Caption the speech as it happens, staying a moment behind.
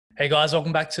Hey guys,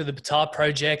 welcome back to the Betar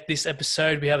Project. This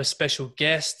episode, we have a special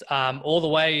guest all the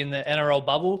way in the NRL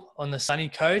bubble on the sunny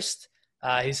coast.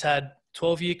 He's had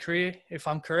 12-year career, if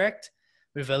I'm correct,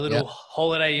 with a little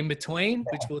holiday in between,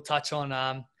 which we'll touch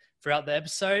on throughout the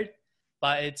episode.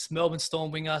 But it's Melbourne Storm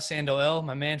winger Sandor Earl.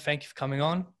 My man, thank you for coming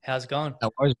on. How's it going?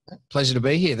 No worries. Pleasure to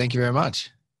be here. Thank you very much.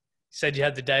 You said you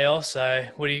had the day off, so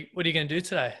what are you going to do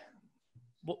today?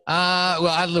 Well, I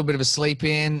had a little bit of a sleep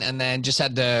in and then just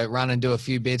had to run and do a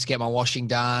few bits, get my washing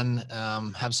done,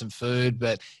 have some food.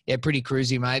 But, yeah, pretty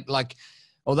cruisy, mate. Like,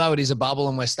 although it is a bubble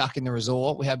and we're stuck in the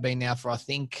resort, we have been now for, I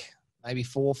think, maybe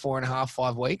 4.5,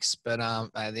 5 weeks. But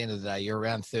at the end of the day, you're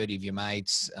around 30 of your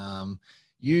mates.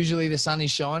 Usually the sun is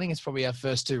shining. It's probably our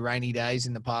first 2 rainy days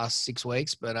in the past 6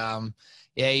 weeks. But,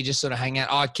 yeah, you just sort of hang out.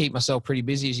 I keep myself pretty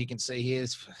busy, as you can see here.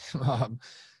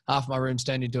 Half my room's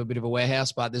turned into a bit of a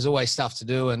warehouse, but there's always stuff to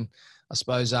do. And I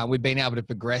suppose we've been able to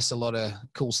progress a lot of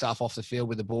cool stuff off the field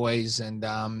with the boys. And,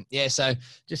 so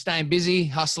just staying busy,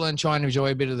 hustling, trying to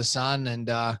enjoy a bit of the sun and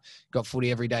got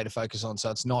footy every day to focus on. So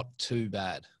it's not too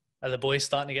bad. Are the boys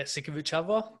starting to get sick of each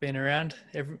other, being around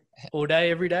all day,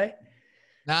 every day?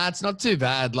 Nah, it's not too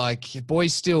bad. Like,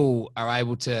 boys still are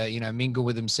able to, mingle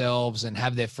with themselves and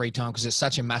have their free time because it's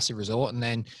such a massive resort. And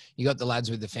then you got the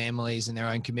lads with the families and their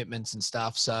own commitments and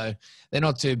stuff. So they're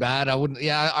not too bad.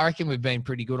 I reckon we've been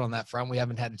pretty good on that front. We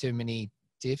haven't had too many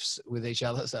tiffs with each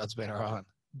other. So it's been all right.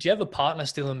 Do you have a partner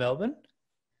still in Melbourne?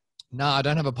 No, I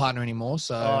don't have a partner anymore.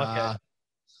 So, okay.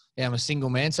 Yeah, I'm a single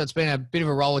man. So it's been a bit of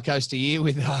a roller coaster year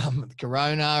with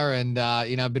Corona and,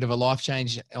 a bit of a life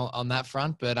change on that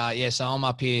front. But, so I'm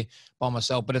up here by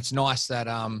myself. But it's nice that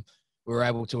we're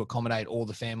able to accommodate all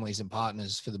the families and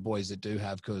partners for the boys that do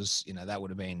have because, that would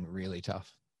have been really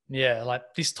tough. Yeah,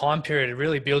 like this time period, it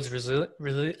really builds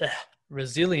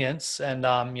resilience and,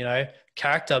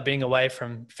 character being away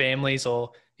from families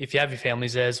or if you have your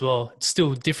families there as well. It's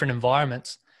still different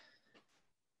environments.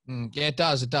 Yeah, it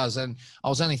does. It does. And I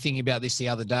was only thinking about this the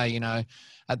other day,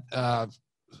 at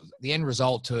the end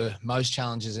result to most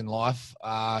challenges in life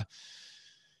are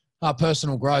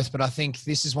personal growth. But I think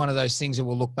this is one of those things that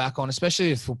we'll look back on,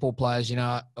 especially with football players,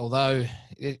 although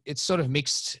it's sort of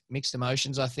mixed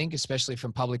emotions, I think, especially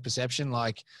from public perception,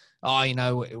 like,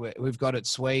 we've got it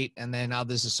sweet. And then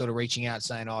others are sort of reaching out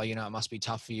saying, it must be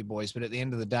tough for you boys. But at the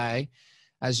end of the day,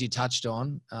 as you touched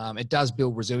on, it does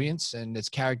build resilience and it's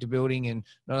character building. And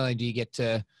not only do you get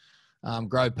to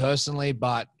grow personally,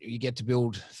 but you get to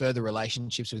build further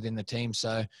relationships within the team.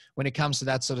 So when it comes to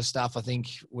that sort of stuff, I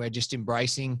think we're just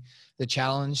embracing the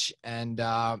challenge. And,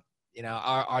 I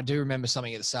do remember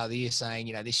something at the start of the year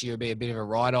saying, this year will be a bit of a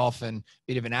write-off and a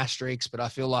bit of an asterisk. But I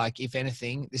feel like, if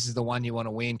anything, this is the one you want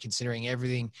to win, considering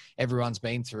everything everyone's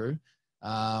been through.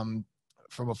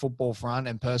 From a football front.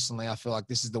 And personally, I feel like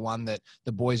this is the one that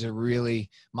the boys are really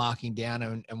marking down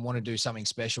and want to do something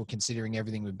special considering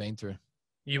everything we've been through.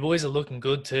 You boys are looking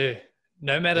good too.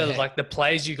 No matter like the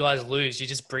plays you guys lose, you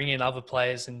just bring in other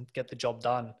players and get the job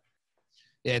done.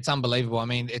 Yeah, it's unbelievable. I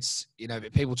mean, it's,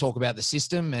 people talk about the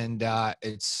system and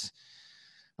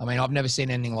I've never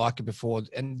seen anything like it before.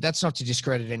 And that's not to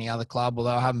discredit any other club,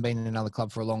 although I haven't been in another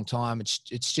club for a long time.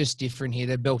 It's just different here.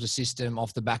 They've built a system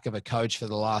off the back of a coach for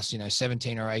the last,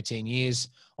 17 or 18 years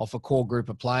off a core group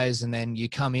of players. And then you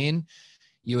come in,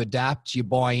 you adapt, you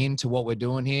buy into what we're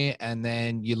doing here, and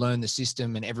then you learn the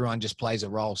system and everyone just plays a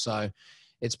role. So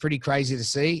it's pretty crazy to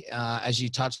see. As you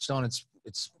touched on,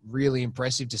 it's really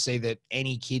impressive to see that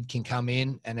any kid can come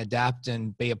in and adapt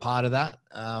and be a part of that.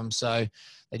 So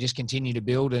they just continue to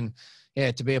build and,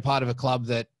 to be a part of a club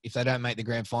that if they don't make the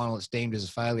grand final, it's deemed as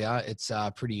a failure. It's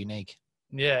pretty unique.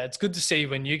 Yeah, it's good to see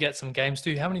when you get some games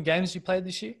too. How many games you played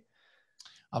this year?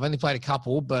 I've only played a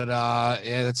couple, but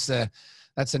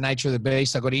that's the nature of the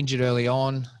beast. I got injured early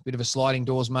on, a bit of a sliding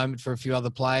doors moment for a few other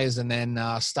players, and then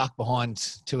stuck behind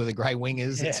 2 of the great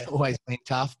wingers. Yeah. It's always been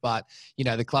tough, but,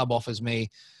 the club offers me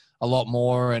a lot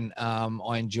more and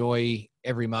I enjoy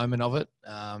every moment of it.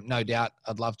 No doubt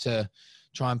I'd love to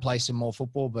try and play some more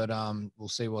football, but we'll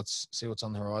see what's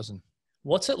on the horizon.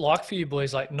 What's it like for you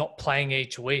boys, like not playing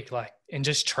each week, like and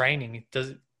just training? Does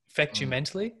it affect you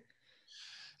mentally?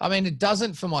 I mean, it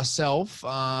doesn't for myself.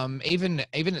 Even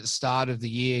at the start of the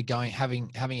year,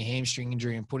 having a hamstring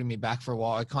injury and putting me back for a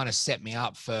while, it kind of set me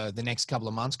up for the next couple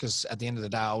of months because at the end of the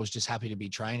day, I was just happy to be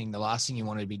training. The last thing you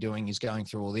want to be doing is going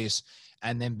through all this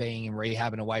and then being in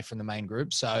rehab and away from the main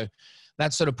group. So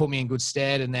that sort of put me in good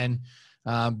stead. And then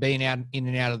being out in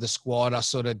and out of the squad, I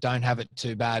sort of don't have it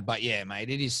too bad. But yeah,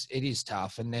 mate, it is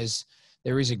tough. And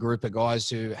there is a group of guys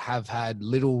who have had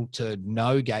little to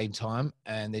no game time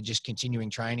and they're just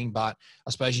continuing training. But I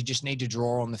suppose you just need to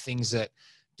draw on the things that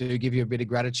do give you a bit of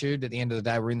gratitude. At the end of the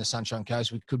day, we're in the Sunshine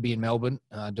Coast. We could be in Melbourne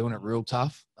doing it real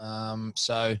tough.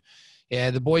 So, yeah,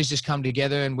 the boys just come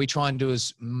together and we try and do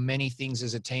as many things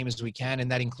as a team as we can. And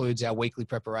that includes our weekly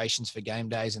preparations for game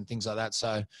days and things like that.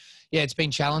 So, yeah, it's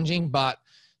been challenging, but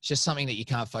it's just something that you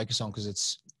can't focus on because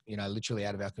it's, literally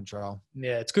out of our control.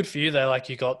 Yeah, it's good for you though. Like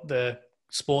you got the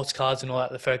sports cards and all that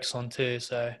to focus on too.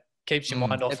 So keeps your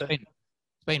mind off it.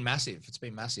 It's been massive. It's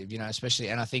been massive, especially,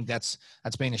 and I think that's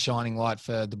been a shining light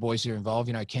for the boys who are involved,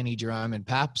 Kenny, Jerome and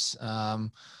Paps,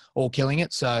 all killing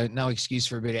it. So no excuse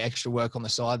for a bit of extra work on the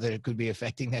side that it could be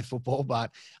affecting their football.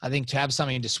 But I think to have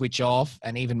something to switch off,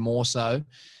 and even more so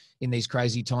in these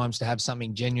crazy times, to have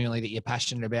something genuinely that you're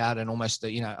passionate about and almost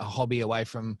a hobby away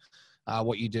from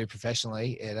what you do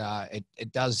professionally,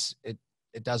 it does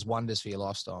wonders for your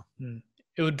lifestyle.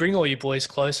 It would bring all you boys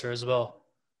closer as well.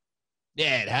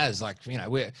 Yeah, it has. Like,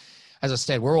 as I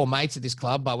said, we're all mates at this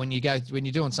club, but when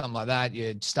you're doing something like that,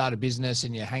 you start a business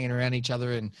and you're hanging around each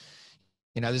other, and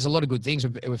there's a lot of good things.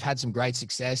 We've had some great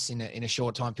success in a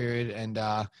short time period, and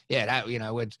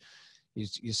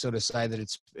you sort of say that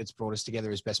it's brought us together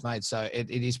as best mates. So it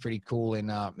is pretty cool in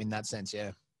that sense.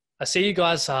 Yeah. I see you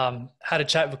guys had a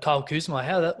chat with Kyle Kuzma.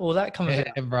 How all that come about?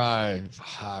 Yeah, bro.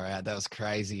 All right, that was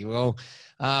crazy. Well,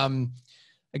 a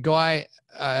guy,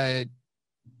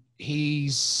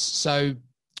 so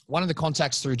one of the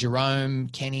contacts through Jerome,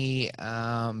 Kenny,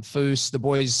 Foose, the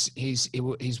boys, he's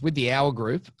with the Hour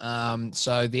Group.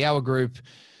 So the Hour Group,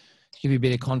 to give you a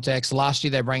bit of context, last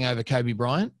year they bring over Kobe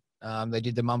Bryant. They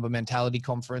did the Mamba Mentality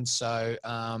Conference. So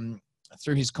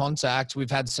through his contact,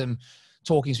 we've had some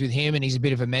talkings with him, and he's a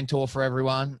bit of a mentor for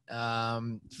everyone,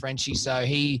 Frenchie. So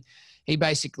he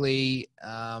basically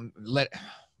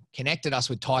connected us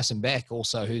with Tyson Beck,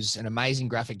 also, who's an amazing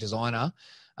graphic designer,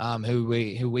 who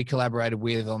we collaborated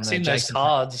with on the Jason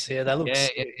cards. Yeah, that looks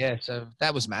yeah. So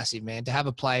that was massive, man. To have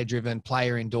a player-driven,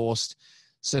 player-endorsed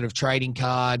sort of trading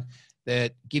card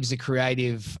that gives a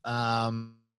creative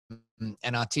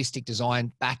and artistic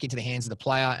design back into the hands of the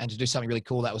player, and to do something really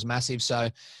cool, that was massive. So,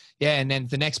 yeah, and then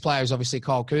the next player is obviously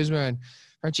Kyle Kuzma, and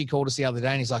Frenchie called us the other day,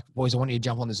 and he's like, "Boys, I want you to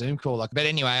jump on the Zoom call." But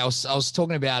anyway, I was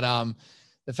talking about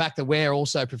the fact that we're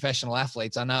also professional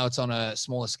athletes. I know it's on a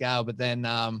smaller scale, but then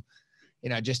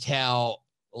just how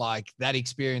that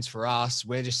experience for us,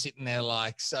 we're just sitting there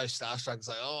so starstruck. It's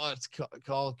like, oh, it's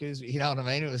Kyle Kuzma. You know what I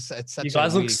mean? It's such. You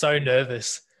guys look so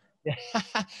nervous. Yeah.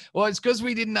 Well, it's because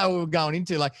we didn't know what we were going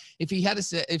into. Like, if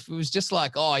it was just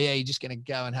like, oh yeah, you're just gonna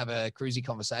go and have a cruisy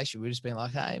conversation, we'd just been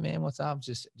like, hey man, what's up?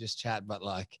 Just chat. But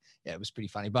yeah, it was pretty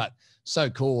funny, but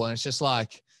so cool. And it's just I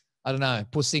don't know,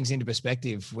 puts things into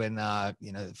perspective when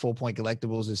 4 Point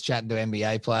Collectibles is chatting to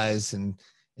NBA players, and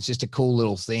it's just a cool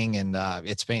little thing. And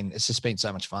it's just been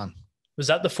so much fun. Was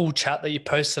that the full chat that you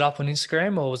posted up on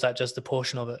Instagram, or was that just a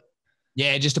portion of it?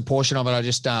 Yeah, just a portion of it. I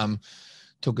just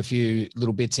took a few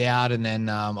little bits out, and then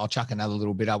I'll chuck another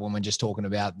little bit up when we're just talking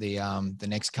about the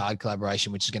next card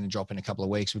collaboration, which is going to drop in a couple of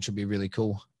weeks, which will be really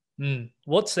cool.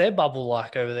 What's their bubble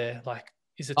like over there?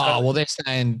 Is it? Well, they're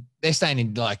staying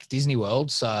in Disney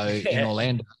World, so in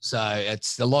Orlando. So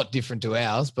it's a lot different to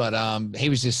ours. But he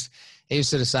was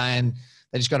sort of saying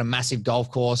they just got a massive golf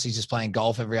course. He's just playing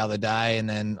golf every other day, and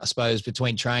then I suppose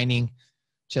between training,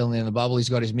 chilling in the bubble, he's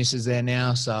got his missus there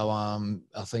now. So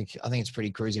I think it's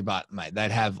pretty cruisy. But mate,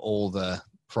 they'd have all the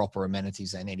proper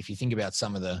amenities they need. If you think about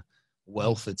some of the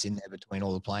wealth that's in there between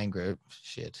all the playing group,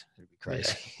 shit, it'd be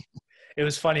crazy. Yeah. It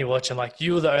was funny watching.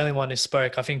 You were the only one who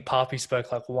spoke. I think Papi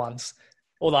spoke once.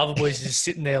 All the other boys are just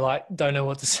sitting there don't know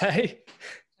what to say.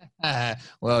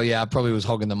 Well, yeah, I probably was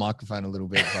hogging the microphone a little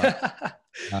bit,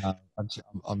 but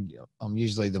I'm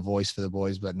usually the voice for the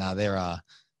boys. But no, they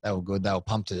were good. They were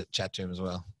pumped to chat to him as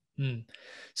well.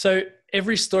 So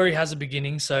every story has a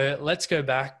beginning. So let's go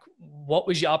back. What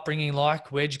was your upbringing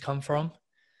like? Where'd you come from?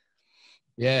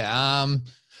 Yeah.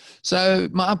 So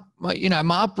my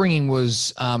upbringing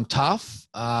was tough,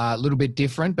 a little bit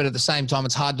different, but at the same time,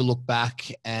 it's hard to look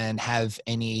back and have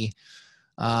any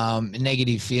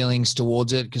negative feelings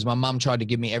towards it, because my mum tried to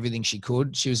give me everything she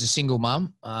could. She was a single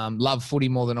mum, loved footy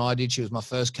more than I did. She was my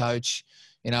first coach,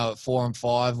 at 4 and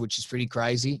 5, which is pretty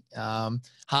crazy.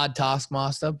 Hard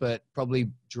taskmaster, but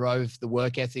probably drove the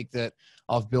work ethic that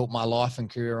I've built my life and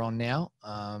career on now.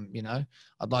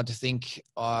 I'd like to think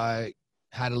I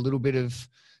had a little bit of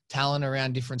talent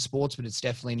around different sports, but it's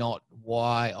definitely not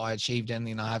why I achieved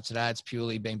anything I have today. It's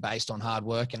purely been based on hard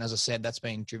work. And as I said, that's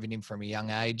been driven in from a young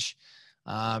age.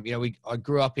 I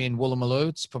grew up in Woolloomooloo.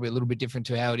 It's probably a little bit different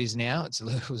to how it is now.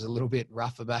 It was a little bit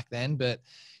rougher back then, but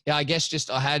yeah, I guess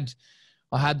just I had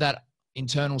that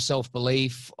internal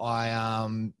self-belief.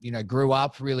 I, grew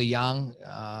up really young,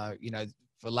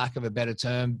 for lack of a better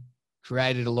term,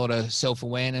 created a lot of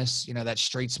self-awareness, you know, that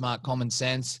street smart common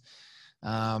sense.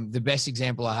 The best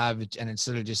example I have, and it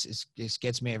sort of just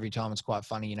gets me every time, it's quite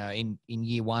funny, you know, in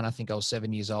year one, I think I was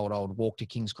 7 years old, I would walk to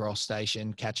King's Cross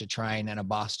station, catch a train and a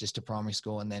bus just to primary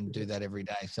school, and then do that every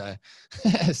day. So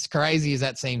as crazy as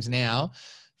that seems now,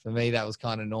 for me, that was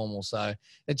kind of normal. So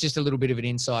it's just a little bit of an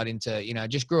insight into, you know,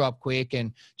 just grew up quick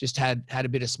and just had a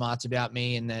bit of smarts about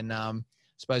me. And then I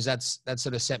suppose that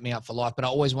sort of set me up for life. But I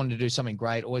always wanted to do something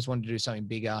great, always wanted to do something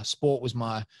bigger. Sport was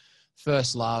my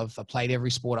first love. I played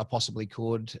every sport I possibly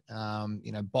could.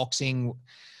 You know, boxing,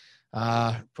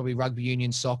 probably rugby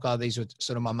union, soccer. These were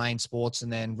sort of my main sports.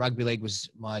 And then rugby league was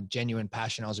my genuine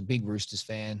passion. I was a big Roosters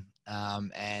fan,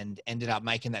 and ended up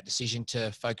making that decision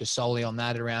to focus solely on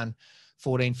that around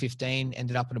 14, 15,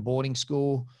 ended up in a boarding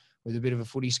school with a bit of a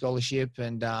footy scholarship,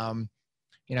 and,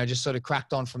 you know, just sort of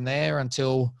cracked on from there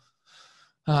until,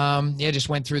 just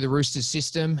went through the Roosters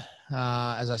system.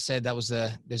 As I said,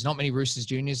 there's not many Roosters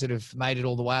juniors that have made it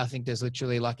all the way. I think there's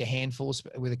literally like a handful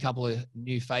with a couple of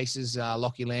new faces,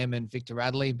 Lockie Lamb and Victor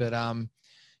Radley. But,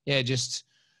 just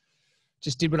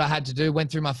did what I had to do.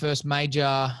 Went through my first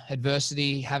major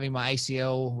adversity, having my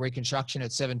ACL reconstruction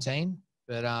at 17.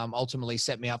 But ultimately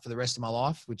set me up for the rest of my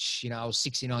life, which, you know, I was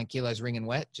 69 kilos ringing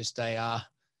wet, just a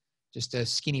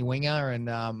skinny winger. And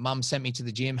mum sent me to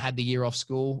the gym, had the year off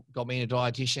school, got me in a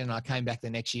dietitian. I came back the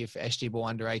next year for SG Ball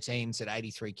under 18s at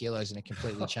 83 kilos, and it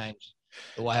completely changed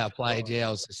the way I played. Yeah,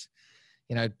 I was just,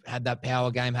 you know, had that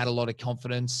power game, had a lot of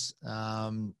confidence.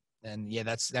 And yeah,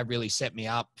 that really set me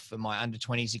up for my under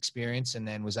 20s experience, and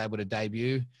then was able to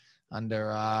debut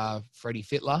under Freddie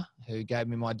Fittler, who gave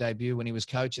me my debut when he was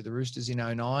coach at the Roosters in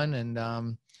 09.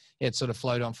 And it sort of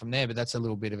flowed on from there, but that's a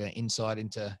little bit of an insight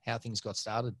into how things got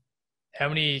started. How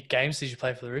many games did you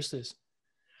play for the Roosters?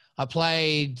 I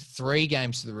played 3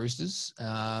 games for the Roosters.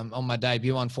 On my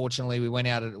debut, unfortunately, we went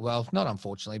out not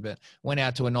unfortunately, but went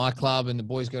out to a nightclub and the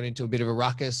boys got into a bit of a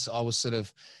ruckus. I was sort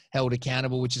of held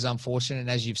accountable, which is unfortunate. And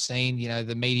as you've seen, you know,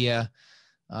 the media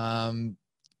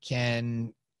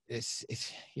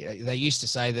you know, they used to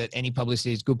say that any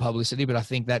publicity is good publicity, but I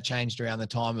think that changed around the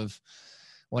time of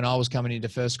when I was coming into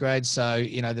first grade. So,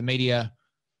 you know, the media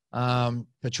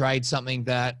portrayed something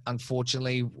that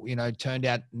unfortunately, you know, turned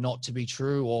out not to be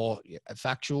true or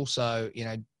factual. So, you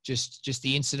know, just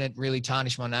the incident really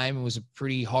tarnished my name. It was a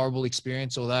pretty horrible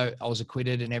experience. Although I was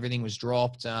acquitted and everything was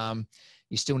dropped,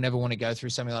 you still never want to go through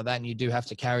something like that. And you do have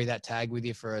to carry that tag with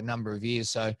you for a number of years.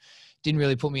 So didn't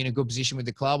really put me in a good position with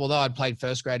the club. Although I'd played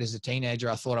first grade as a teenager,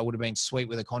 I thought I would have been sweet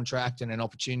with a contract and an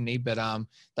opportunity, but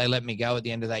they let me go at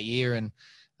the end of that year. And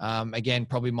again,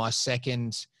 probably my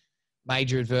second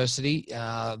major adversity,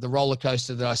 the roller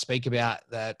coaster that I speak about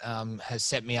that has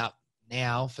set me up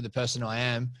now for the person I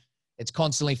am. It's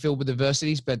constantly filled with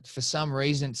adversities, but for some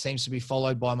reason it seems to be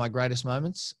followed by my greatest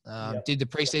moments. Did the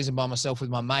preseason by myself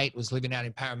with my mate, was living out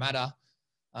in Parramatta.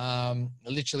 I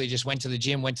literally just went to the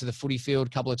gym, went to the footy field a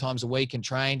couple of times a week and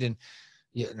trained. And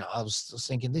you know, I was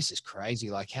thinking, this is crazy.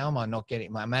 Like, how am I not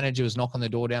getting, my manager was knocking the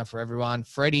door down for everyone.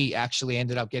 Freddie actually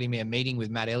ended up getting me a meeting with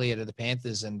Matt Elliott of the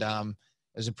Panthers. And it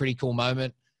was a pretty cool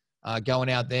moment going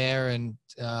out there and,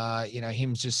 you know,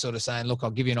 him just sort of saying, look,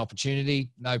 I'll give you an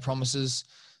opportunity, no promises,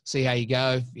 see how you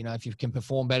go. You know, if you can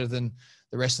perform better than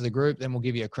the rest of the group, then we'll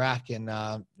give you a crack. And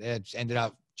it ended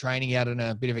up training out in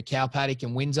a bit of a cow paddock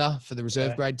in Windsor for the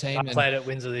reserve grade team. I played at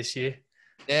Windsor this year.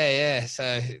 Yeah.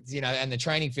 So, you know, and the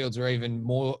training fields were even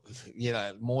more, you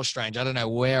know, more strange. I don't know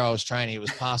where I was training. It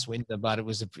was past Windsor, but it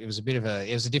was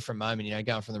a different moment, you know,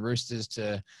 going from the Roosters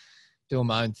to doing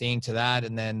my own thing to that.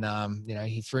 And then, you know,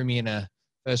 he threw me in a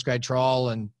first grade trial,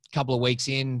 and a couple of weeks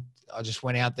in, I just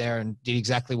went out there and did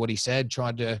exactly what he said,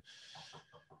 tried to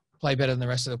play better than the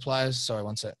rest of the players. Sorry,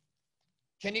 one sec.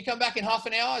 Can you come back in half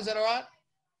an hour? Is that all right?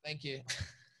 Thank you.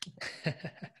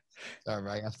 Sorry,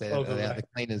 mate. After the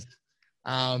cleaners.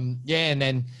 And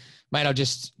then, mate, I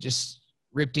just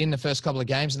ripped in the first couple of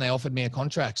games and they offered me a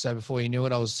contract. So before you knew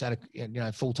it, I was at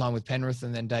full time with Penrith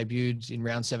and then debuted in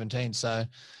round 17. So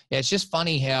yeah, it's just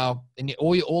funny how, and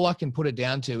all I can put it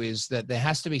down to is that there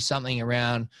has to be something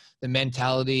around the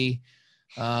mentality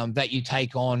that you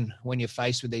take on when you're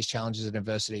faced with these challenges and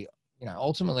adversity. You know,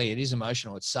 ultimately it is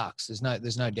emotional. It sucks. There's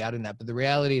no doubt in that. But the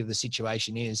reality of the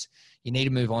situation is you need to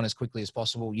move on as quickly as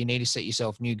possible. You need to set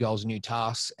yourself new goals and new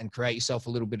tasks and create yourself a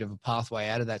little bit of a pathway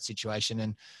out of that situation.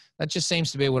 And that just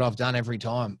seems to be what I've done every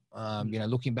time. You know,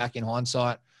 looking back in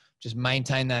hindsight, just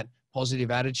maintain that positive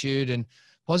attitude. And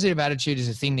positive attitude is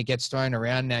a thing that gets thrown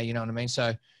around now, you know what I mean?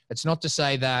 So it's not to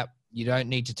say that you don't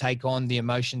need to take on the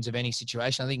emotions of any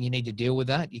situation. I think you need to deal with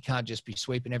that. You can't just be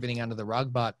sweeping everything under the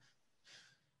rug, but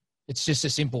it's just a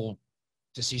simple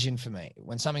decision for me.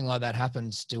 When something like that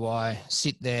happens, do I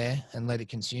sit there and let it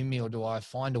consume me, or do I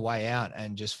find a way out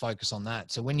and just focus on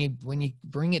that? So when you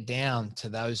bring it down to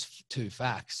those two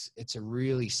facts, it's a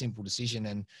really simple decision.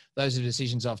 And those are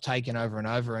decisions I've taken over and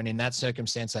over. And in that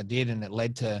circumstance, I did, and it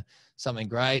led to something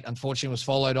great. Unfortunately, it was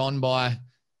followed on by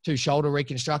 2 shoulder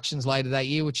reconstructions later that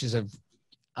year, which is an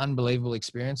unbelievable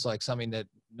experience, like something that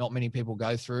not many people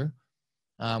go through.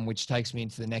 Which takes me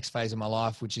into the next phase of my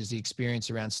life, which is the experience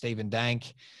around Stephen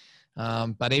Dank.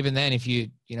 But even then, if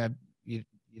you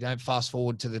don't fast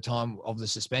forward to the time of the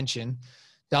suspension,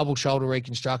 double shoulder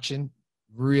reconstruction,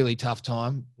 really tough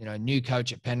time. New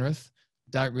coach at Penrith,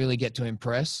 don't really get to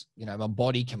impress. My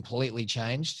body completely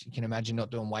changed. You can imagine not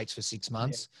doing weights for 6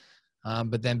 months. Yeah.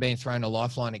 But then being thrown a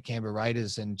lifeline at Canberra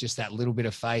Raiders, and just that little bit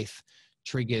of faith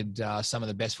triggered some of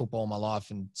the best football in my life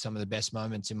and some of the best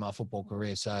moments in my football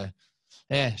career. So,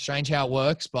 yeah, strange how it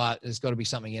works, but there's got to be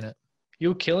something in it. You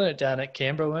were killing it down at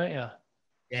Canberra, weren't you?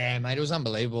 Yeah, mate, it was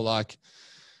unbelievable. Like,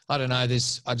 I don't know,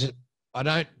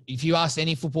 if you ask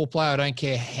any football player, I don't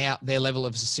care how their level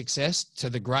of success, to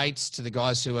the greats, to the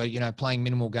guys who are, playing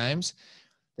minimal games,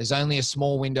 there's only a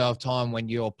small window of time when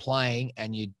you're playing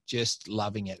and you're just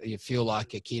loving it. You feel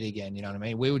like a kid again, you know what I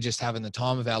mean? We were just having the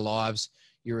time of our lives.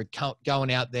 You were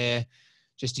going out there,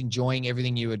 just enjoying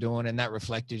everything you were doing, and that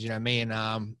reflected, me and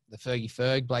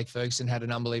the Blake Ferguson had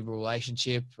an unbelievable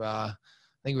relationship. I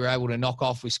think we were able to knock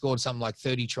off. We scored something like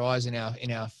 30 tries in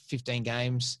our 15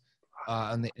 games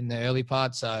in the early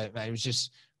part. So mate,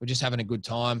 we're just having a good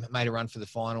time. Made a run for the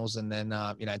finals, and then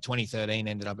 2013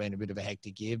 ended up being a bit of a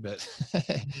hectic year. But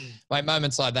mate,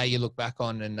 moments like that you look back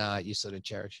on and you sort of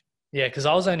cherish. Yeah, because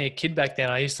I was only a kid back then.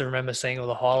 I used to remember seeing all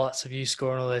the highlights of you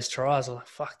scoring all those tries. I was like,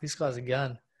 fuck, this guy's a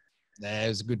gun. Yeah, it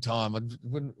was a good time. I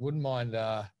wouldn't mind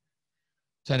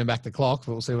turning back the clock,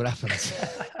 but we'll see what happens.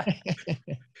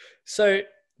 So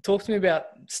talk to me about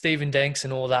Stephen Danks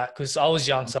and all that, because I was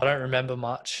young, so I don't remember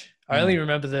much. I only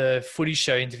remember the Footy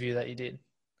Show interview that you did.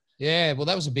 Yeah, well,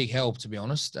 that was a big help, to be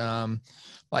honest.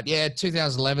 But yeah,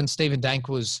 2011, Stephen Dank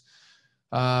was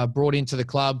brought into the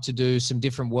club to do some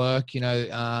different work,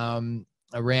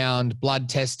 around blood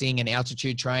testing and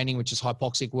altitude training, which is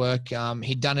hypoxic work.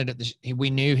 He'd done it we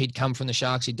knew he'd come from the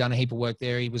Sharks. He'd done a heap of work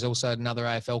there. He was also at another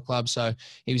AFL club. So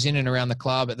he was in and around the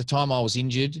club. At the time I was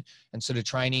injured and sort of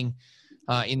training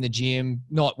in the gym,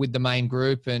 not with the main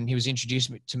group. And he was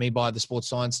introduced to me by the sports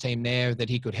science team there that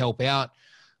he could help out.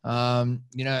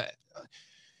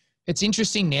 It's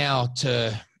interesting now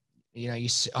to,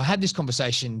 I had this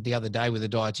conversation the other day with a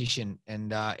dietitian,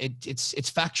 and it's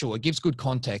factual. It gives good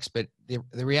context, but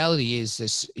the reality is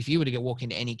this: if you were to walk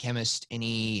into any chemist,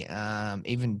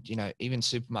 even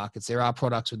supermarkets, there are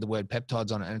products with the word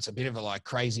peptides on it, and it's a bit of a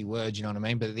crazy word, you know what I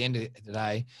mean? But at the end of the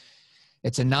day,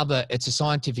 it's a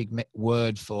scientific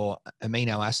word for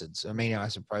amino acid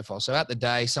profile. So at the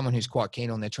day, someone who's quite keen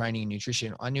on their training and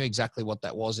nutrition, I knew exactly what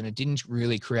that was, and it didn't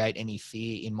really create any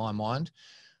fear in my mind.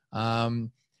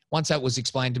 Once that was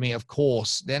explained to me, of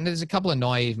course, then there's a couple of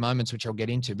naive moments, which I'll get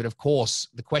into, but of course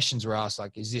the questions were asked,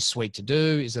 like, is this sweet to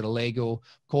do? Is it illegal?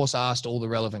 Of course, asked all the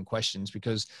relevant questions,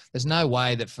 because there's no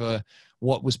way that for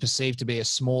what was perceived to be a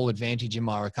small advantage in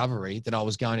my recovery that I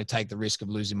was going to take the risk of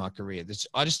losing my career.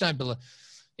 I just don't believe,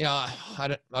 I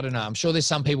don't know. I'm sure there's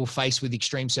some people faced with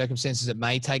extreme circumstances that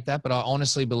may take that, but I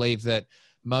honestly believe that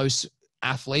most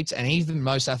athletes, and even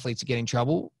most athletes that get in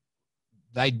trouble,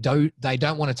 they don't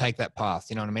want to take that path.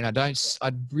 You know what I mean?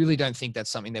 I really don't think that's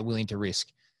something they're willing to risk.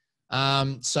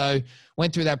 So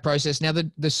went through that process. Now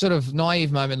the sort of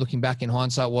naive moment looking back in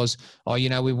hindsight was, we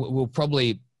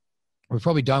probably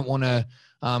don't want to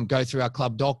go through our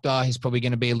club doctor. He's probably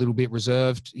going to be a little bit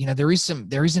reserved. There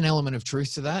is an element of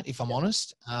truth to that, if I'm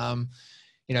honest.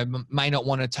 May not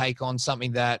want to take on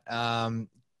something that,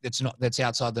 that's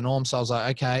outside the norm. So I was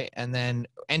like, okay. And then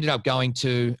ended up going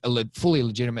to a fully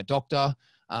legitimate doctor,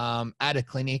 at a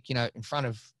clinic, in front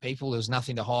of people. There was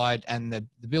nothing to hide. And the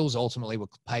bills ultimately were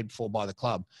paid for by the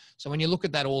club. So when you look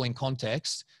at that all in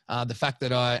context, the fact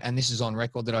that and this is on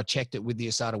record, that I checked it with the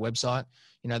ASADA website,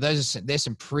 there's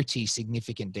some pretty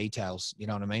significant details, you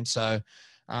know what I mean? So,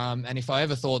 and if I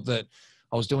ever thought that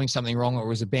I was doing something wrong or it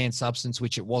was a banned substance,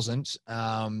 which it wasn't,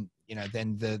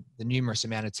 then the numerous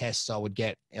amount of tests I would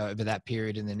get over that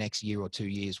period in the next year or 2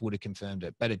 years would have confirmed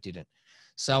it, but it didn't.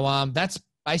 So that's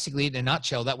basically it in a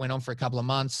nutshell. That went on for a couple of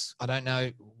months. I don't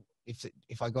know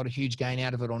if I got a huge gain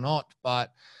out of it or not,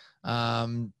 but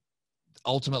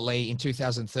ultimately in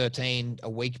 2013, a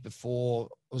week before,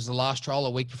 it was the last trial, a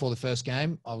week before the first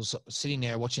game, I was sitting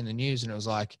there watching the news and it was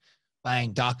like,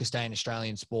 bang, darkest day in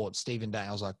Australian sports, Stephen Day.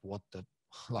 I was like, what the,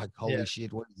 holy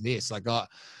shit, what is this?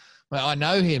 Well, I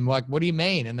know him. Like, what do you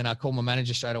mean? And then I called my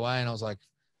manager straight away and I was like,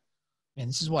 man,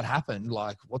 this is what happened.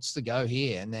 Like, what's the go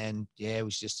here? And then, yeah, it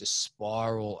was just a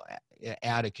spiral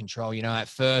out of control. You know, at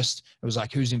first it was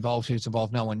like, who's involved?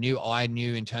 No one knew. I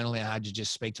knew internally I had to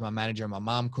just speak to my manager, and my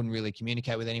mum couldn't really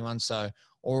communicate with anyone. So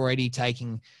already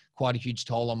taking quite a huge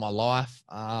toll on my life.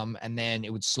 And then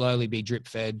it would slowly be drip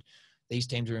fed. These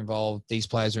teams are involved. These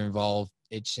players are involved.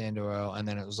 It's Sandor Earl. And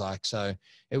then it was like, so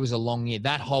it was a long year.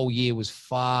 That whole year was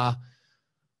far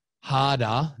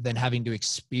harder than having to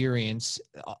experience,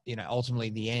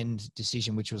 ultimately the end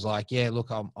decision, which was like, yeah,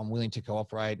 look, I'm willing to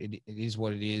cooperate. It is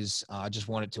what it is. I just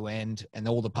want it to end. And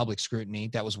all the public scrutiny,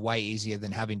 that was way easier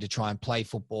than having to try and play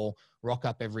football, rock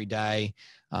up every day.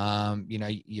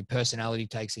 Your personality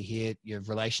takes a hit, your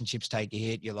relationships take a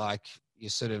hit. You're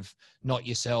sort of not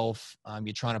yourself.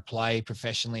 You're trying to play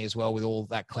professionally as well with all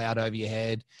that cloud over your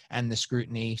head and the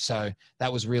scrutiny. So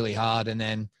that was really hard. And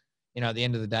then, at the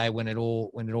end of the day, when it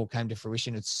all came to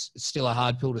fruition, it's still a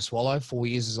hard pill to swallow. 4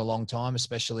 years is a long time,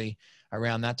 especially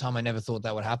around that time. I never thought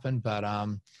that would happen, but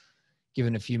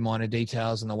given a few minor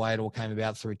details and the way it all came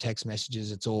about through text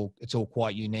messages, it's all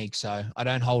quite unique. So I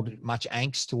don't hold much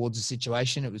angst towards the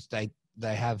situation. It was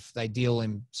they deal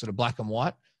in sort of black and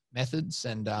white methods,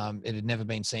 and it had never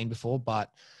been seen before.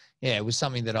 But yeah, it was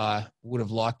something that I would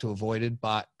have liked to avoided.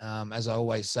 But as I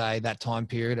always say, that time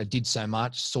period, I did so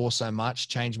much, saw so much,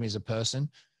 changed me as a person.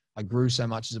 I grew so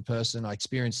much as a person. I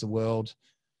experienced the world,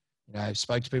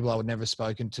 spoke to people I would never have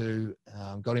spoken to,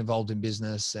 got involved in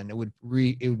business, and it would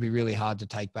be really hard to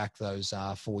take back those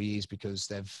 4 years, because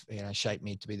they've shaped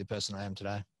me to be the person I am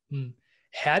today.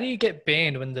 How do you get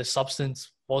banned when the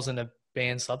substance wasn't a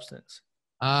banned substance?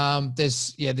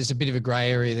 There's a bit of a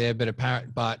grey area there, but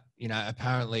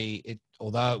apparently it,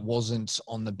 although it wasn't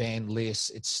on the banned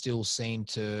list, it's still seen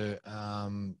to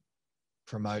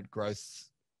promote growth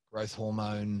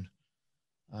hormone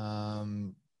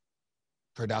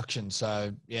production.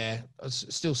 So yeah,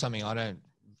 it's still something I don't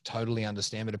totally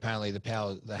understand, but apparently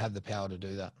they have the power to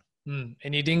do that. And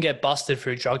you didn't get busted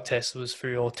through drug tests; it was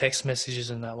through your text messages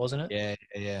and that, wasn't it?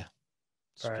 Yeah.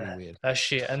 It's pretty weird. That's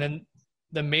shit. And then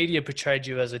the media portrayed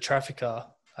you as a trafficker,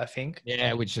 I think.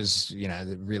 Yeah, which is,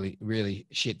 the really, really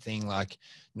shit thing. Like,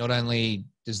 not only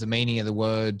does the meaning of the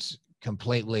word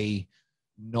completely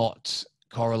not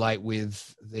correlate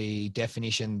with the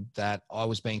definition that I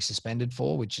was being suspended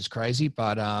for, which is crazy.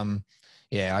 But I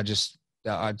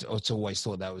always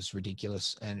thought that was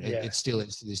ridiculous. And it still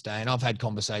is to this day. And I've had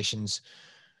conversations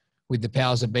with the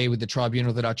powers that be, with the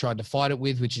tribunal that I tried to fight it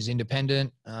with, which is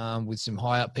independent, with some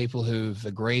high up people who've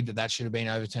agreed that should have been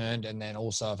overturned. And then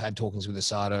also I've had talkings with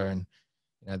ASADA, and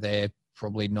they're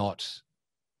probably not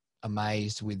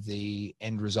amazed with the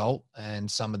end result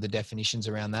and some of the definitions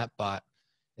around that, but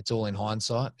it's all in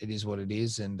hindsight. It is what it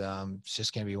is. And it's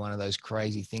just going to be one of those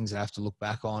crazy things that I have to look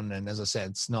back on. And as I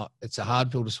said, it's a hard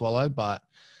pill to swallow, but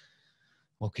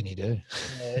what can you do?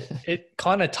 It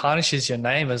kind of tarnishes your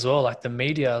name as well. Like, the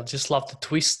media just love to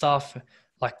twist stuff,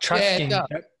 like trafficking. Yeah,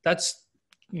 that's,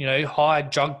 high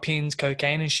drug pins,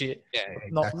 cocaine and shit. Yeah,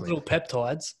 exactly. Not little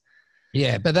peptides.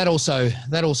 Yeah, but that also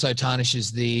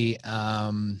tarnishes the,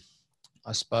 I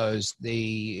suppose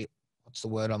what's the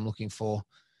word I'm looking for?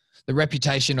 The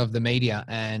reputation of the media,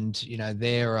 and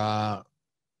their, I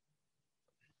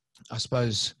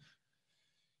suppose,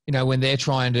 when they're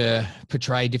trying to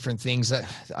portray different things, that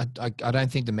I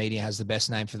don't think the media has the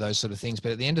best name for those sort of things.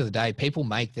 But at the end of the day, people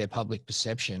make their public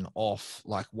perception off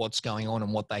like what's going on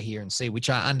and what they hear and see, which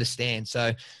I understand.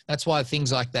 So that's why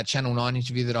things like that Channel 9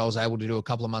 interview that I was able to do a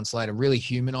couple of months later really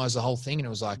humanized the whole thing. And it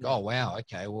was like, oh, wow,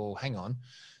 okay, well, hang on.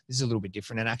 This is a little bit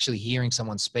different, and actually hearing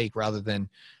someone speak rather than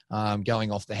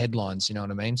going off the headlines, you know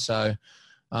what I mean? So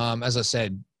as I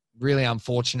said, really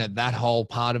unfortunate, that whole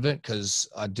part of it, because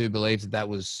I do believe that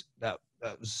was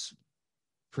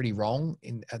pretty wrong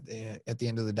at the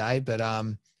end of the day. But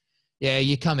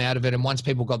you come out of it, and once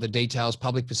people got the details,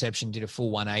 public perception did a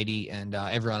full 180, and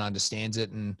everyone understands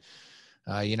it. And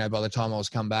by the time I was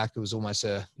come back, it was almost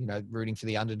a rooting for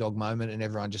the underdog moment, and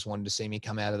everyone just wanted to see me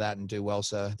come out of that and do well.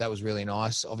 So that was really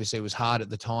nice. Obviously, it was hard at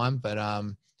the time, but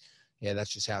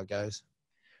that's just how it goes.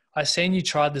 I seen you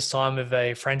tried this time with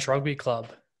a French rugby club.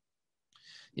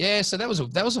 Yeah, so that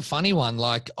was a funny one.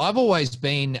 Like, I've always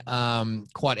been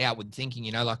quite outward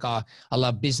thinking, like I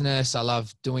love business. I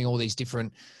love doing all these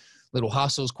different little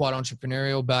hustles, quite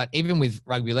entrepreneurial. But even with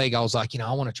rugby league, I was like,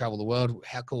 I want to travel the world.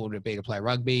 How cool would it be to play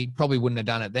rugby? Probably wouldn't have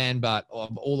done it then, but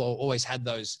I've always had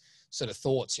those sort of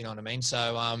thoughts, you know what I mean?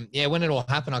 So when it all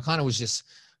happened, I kind of was just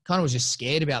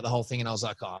scared about the whole thing. And I was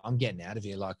like, oh, I'm getting out of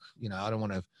here. Like, I don't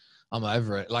want I'm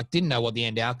over it. Like, didn't know what the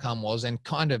end outcome was and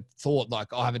kind of thought like,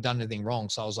 oh, I haven't done anything wrong.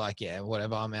 So I was like, yeah,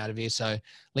 whatever, I'm out of here. So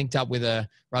linked up with a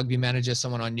rugby manager,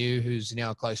 someone I knew who's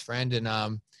now a close friend,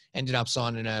 and ended up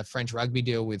signing a French rugby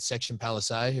deal with Section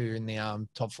Palisade, who are in the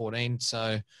top 14.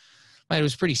 So, mate, it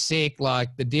was pretty sick.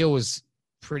 Like, the deal was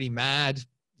pretty mad.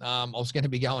 I was going to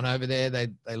be going over there.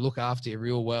 They look after you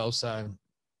real well. So,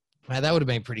 man, that would have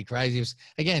been pretty crazy. It was,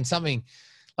 again, something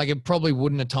like it probably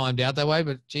wouldn't have timed out that way,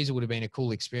 but geez, it would have been a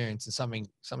cool experience and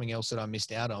something else that I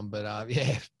missed out on. But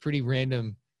yeah, pretty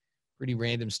random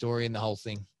story in the whole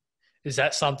thing. Is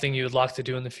that something you would like to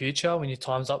do in the future when your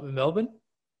time's up with Melbourne?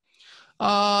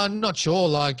 Not sure.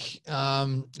 Like,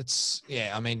 it's,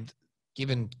 yeah, I mean,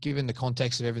 given the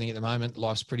context of everything at the moment,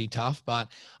 life's pretty tough, but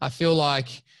I feel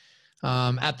like,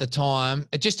 at the time,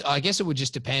 I guess it would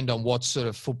just depend on what sort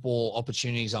of football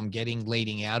opportunities I'm getting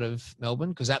leading out of Melbourne.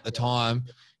 Because at the time,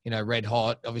 red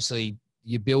hot, obviously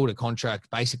you build a contract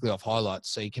basically off highlights.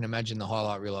 So you can imagine the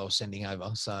highlight reel I was sending over.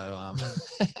 So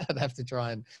I'd have to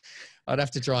try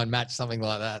and match something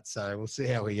like that. So we'll see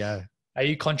how we go. Are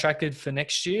you contracted for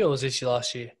next year, or is this your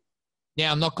last year?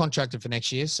 Yeah, I'm not contracted for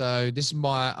next year. So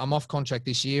I'm off contract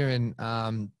this year,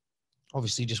 and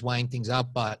obviously just weighing things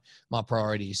up, but my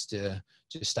priority is to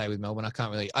just stay with Melbourne.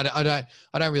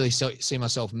 I don't really see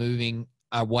myself moving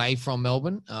away from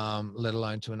Melbourne, let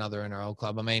alone to another NRL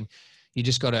club. I mean, you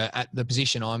just got to, at the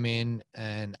position I'm in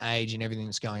and age and everything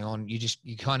that's going on,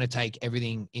 you kind of take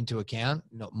everything into account,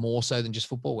 not more so than just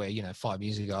football, where, 5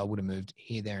 years ago I would have moved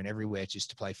here, there and everywhere just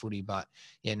to play footy. But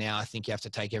yeah, now I think you have to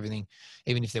take everything,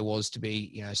 even if there was to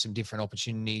be, some different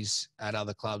opportunities at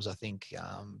other clubs. I think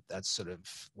that's sort of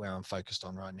where I'm focused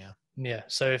on right now. Yeah.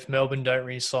 So if Melbourne don't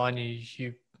re-sign you,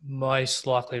 you most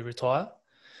likely retire?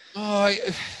 Oh,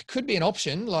 it could be an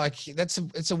option. Like,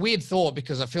 it's a weird thought,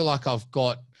 because I feel like I've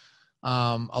got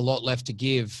a lot left to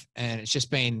give, and it's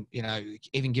just been,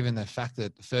 even given the fact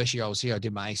that the first year I was here, I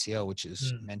did my ACL, which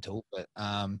is mental. But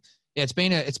yeah, it's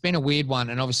been a weird one,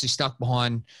 and obviously stuck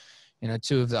behind,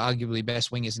 two of the arguably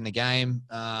best wingers in the game.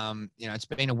 It's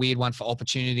been a weird one for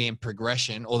opportunity and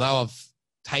progression. Although I've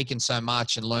taken so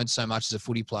much and learned so much as a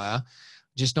footy player,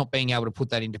 just not being able to put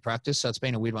that into practice. So it's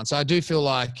been a weird one. So I do feel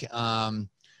like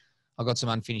I've got some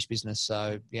unfinished business.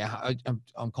 So yeah,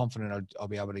 I'm confident I'll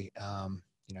be able to,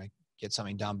 get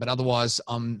something done. But otherwise,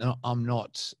 I'm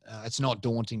not. It's not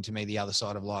daunting to me, the other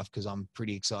side of life, because I'm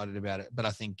pretty excited about it. But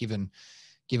I think given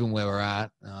where we're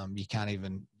at, you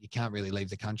can't really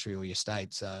leave the country or your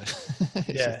state. So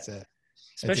yeah,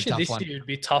 especially this year, it'd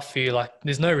be tough for you. Like,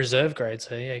 there's no reserve grade,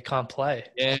 so yeah, you can't play.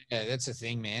 Yeah, that's the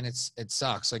thing, man. It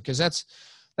sucks, like, because that's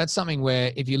something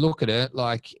where, if you look at it,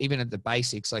 like, even at the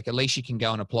basics, like, at least you can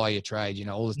go and apply your trade.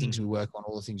 All the things we work on,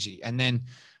 all the things and then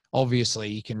obviously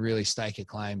you can really stake a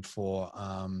claim for,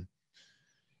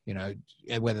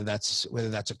 whether that's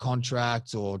a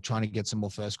contract or trying to get some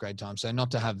more first grade time. So not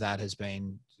to have that has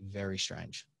been very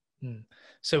strange.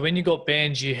 So when you got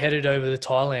banned, you headed over to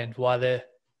Thailand. Why there?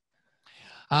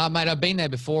 Mate, I've been there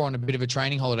before on a bit of a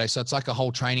training holiday. So it's like a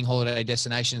whole training holiday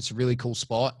destination. It's a really cool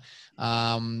spot.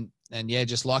 And yeah,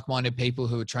 just like-minded people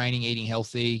who are training, eating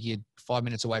healthy. You're 5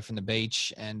 minutes away from the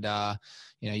beach, and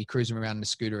you're cruising around in a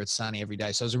scooter. It's sunny every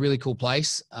day. So it was a really cool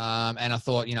place. And I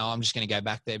thought, I'm just going to go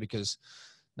back there, because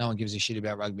no one gives a shit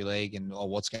about rugby league or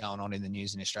what's going on in the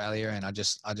news in Australia. And I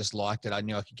just liked it. I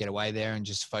knew I could get away there and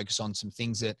just focus on some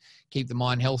things that keep the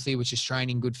mind healthy, which is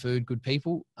training, good food, good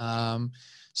people.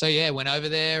 So yeah, went over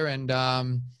there, and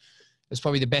it's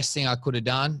probably the best thing I could have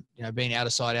done, being out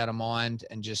of sight, out of mind,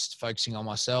 and just focusing on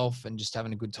myself and just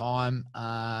having a good time.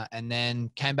 And then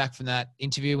came back from that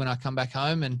interview when I come back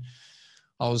home, and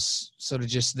I was sort of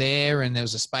just there, and there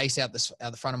was a space out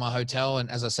the front of my hotel. And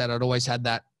as I said, I'd always had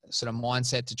that sort of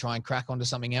mindset to try and crack onto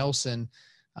something else. And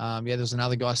there was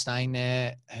another guy staying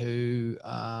there who,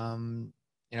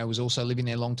 was also living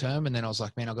there long term. And then I was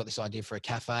like, man, I've got this idea for a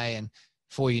cafe. And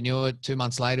before you knew it, 2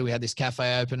 months later, we had this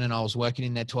cafe open, and I was working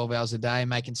in there 12 hours a day,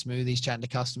 making smoothies, chatting to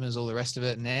customers, all the rest of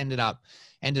it. And it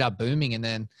ended up booming. And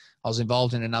then I was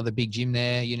involved in another big gym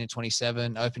there, Unit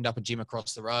 27, opened up a gym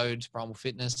across the road, Primal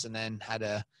Fitness, and then had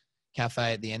a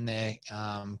cafe at the end there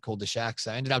called The Shack.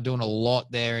 So I ended up doing a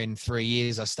lot there in 3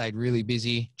 years. I stayed really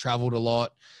busy, traveled a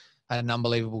lot, had an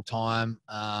unbelievable time,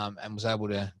 and was able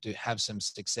to have some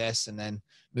success, and then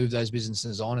move those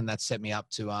businesses on. And that set me up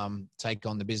to take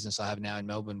on the business I have now in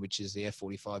Melbourne, which is the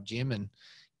F45 gym, and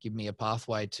give me a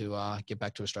pathway to get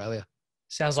back to Australia.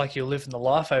 Sounds like you're living the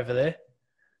life over there.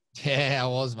 Yeah, I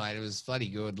was, mate. It was bloody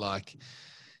good. Like,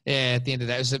 yeah, at the end of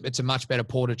the day, it's a much better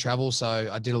port of travel. So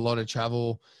I did a lot of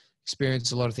travel,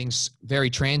 experienced a lot of things, very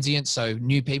transient. So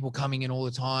new people coming in all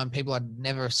the time, people I'd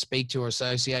never speak to or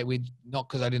associate with, not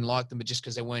because I didn't like them, but just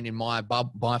because they weren't in my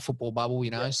football bubble,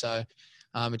 you know? Yeah. So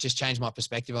it just changed my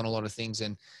perspective on a lot of things,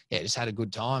 and yeah, just had a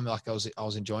good time. Like I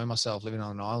was enjoying myself living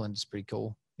on an island. It's pretty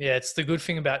cool. Yeah, it's the good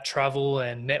thing about travel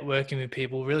and networking with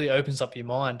people. Really opens up your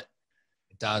mind.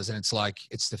 It does, and it's like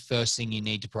it's the first thing you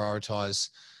need to prioritize.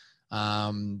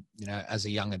 You know, as a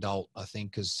young adult, I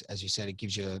think, because as you said, it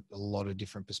gives you a lot of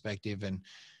different perspective, and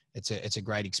it's a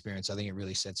great experience. I think it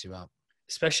really sets you up.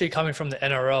 Especially coming from the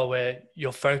NRL, where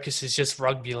your focus is just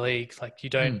rugby league. Like you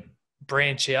don't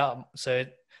branch out. So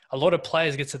a lot of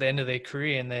players get to the end of their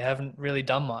career and they haven't really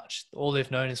done much. All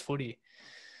they've known is footy.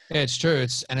 Yeah, it's true.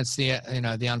 It's the, you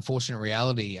know, the unfortunate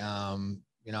reality.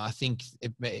 You know, I think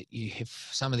if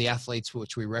some of the athletes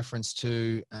which we reference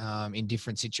to in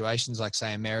different situations, like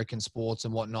say American sports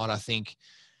and whatnot, I think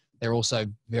they're also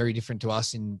very different to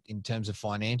us in terms of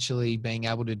financially being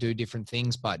able to do different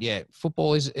things. But yeah,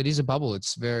 football is a bubble.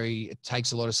 It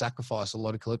takes a lot of sacrifice, a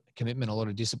lot of commitment, a lot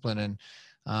of discipline,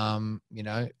 and you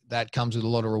know, that comes with a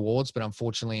lot of rewards. But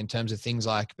unfortunately, in terms of things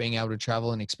like being able to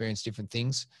travel and experience different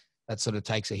things, that sort of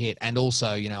takes a hit. And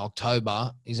also, you know,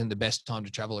 October isn't the best time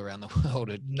to travel around the world.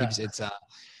 It's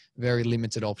very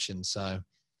limited options. So,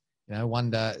 you know, one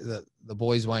day the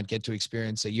boys won't get to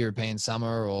experience a European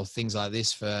summer or things like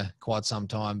this for quite some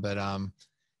time. But yeah,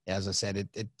 as I said,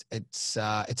 it's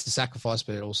a sacrifice,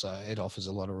 but it offers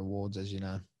a lot of rewards, as you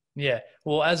know. Yeah.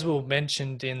 Well, as we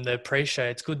mentioned in the pre-show,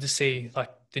 it's good to see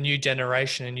like the new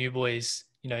generation and new boys,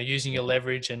 you know, using your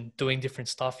leverage and doing different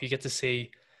stuff. You get to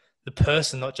see the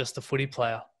person, not just the footy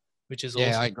player, which is awesome.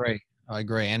 Yeah, I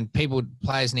agree. And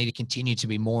players need to continue to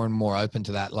be more and more open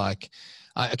to that. Like,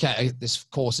 okay, this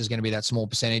course is going to be that small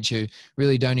percentage who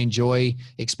really don't enjoy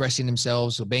expressing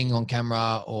themselves or being on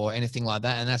camera or anything like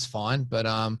that. And that's fine. But,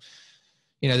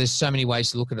 you know, there's so many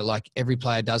ways to look at it. Like every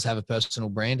player does have a personal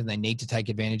brand and they need to take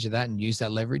advantage of that and use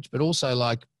that leverage. But also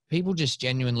like people just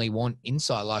genuinely want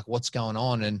insight, like what's going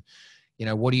on and, you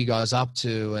know, what are you guys up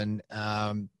to? And,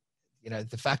 you know,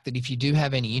 the fact that if you do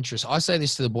have any interest, I say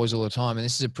this to the boys all the time, and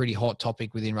this is a pretty hot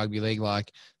topic within rugby league,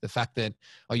 like the fact that,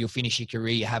 oh, you'll finish your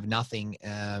career, you have nothing.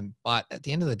 But at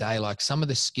the end of the day, like some of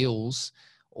the skills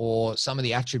or some of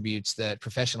the attributes that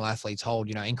professional athletes hold,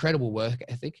 you know, incredible work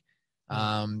ethic.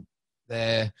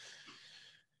 They're,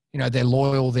 you know, they're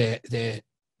loyal,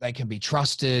 they can be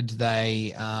trusted.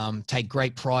 They take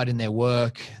great pride in their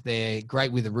work. They're great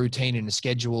with a routine and a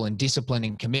schedule and discipline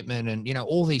and commitment. And, you know,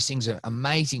 all these things are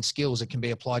amazing skills that can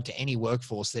be applied to any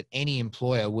workforce that any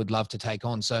employer would love to take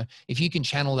on. So if you can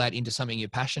channel that into something you're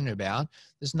passionate about,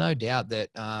 there's no doubt that,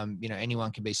 you know,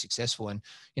 anyone can be successful. And,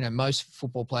 you know, most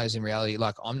football players in reality,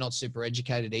 like I'm not super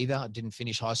educated either. I didn't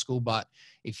finish high school, but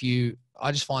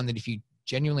I just find that if you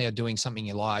genuinely are doing something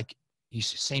you like, you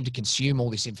seem to consume all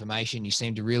this information. You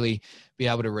seem to really be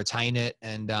able to retain it.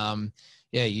 And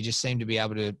yeah, you just seem to be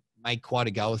able to make quite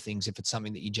a go of things if it's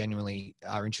something that you genuinely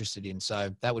are interested in. So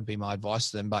that would be my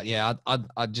advice to them. But yeah,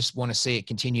 I just want to see it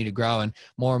continue to grow, and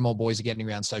more boys are getting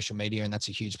around social media, and that's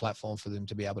a huge platform for them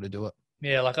to be able to do it.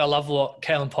 Yeah, like I love what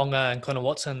Kalen Ponga and Connor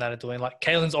Watson that are doing. Like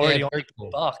Kalen's already on the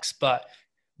Bucks, but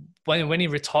when he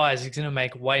retires, he's going to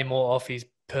make way more off his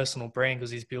personal brand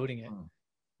because he's building it.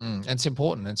 It's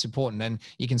important. It's important, and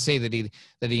you can see that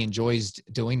he enjoys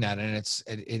doing that, and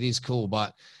it is cool.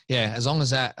 But yeah, as long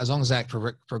as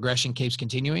that progression keeps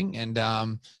continuing, and you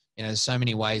know, there's so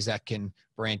many ways that can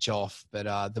branch off.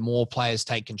 But the more players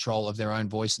take control of their own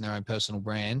voice and their own personal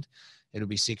brand, it'll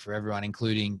be sick for everyone,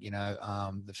 including, you know,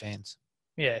 the fans.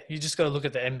 Yeah, you just got to look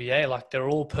at the NBA. Like they're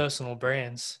all personal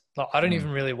brands. Like I don't even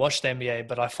really watch the NBA,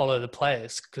 but I follow the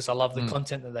players because I love the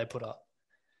content that they put up.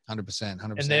 100%.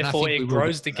 And therefore it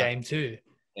grows the game too.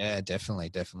 Yeah,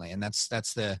 definitely. And that's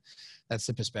the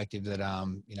perspective that,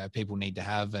 you know, people need to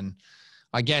have. And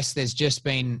I guess there's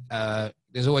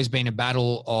always been a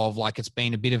battle of like, it's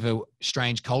been a bit of a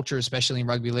strange culture, especially in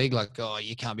rugby league, like, oh,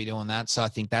 you can't be doing that. So I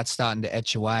think that's starting to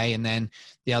etch away. And then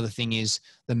the other thing is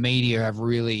the media have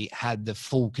really had the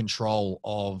full control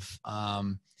of,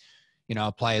 you know,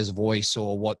 a player's voice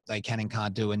or what they can and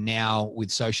can't do. And now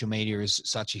with social media is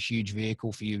such a huge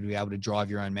vehicle for you to be able to drive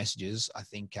your own messages, I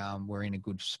think we're in a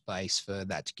good space for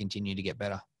that to continue to get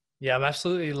better. Yeah, I'm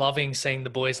absolutely loving seeing the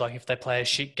boys, like if they play a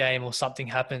shit game or something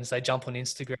happens, they jump on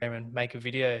Instagram and make a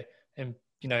video and,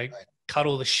 you know, cut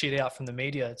all the shit out from the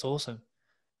media. It's awesome.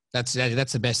 That's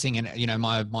the best thing. And, you know,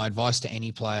 my advice to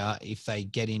any player, if they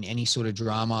get in any sort of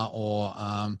drama or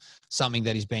something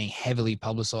that is being heavily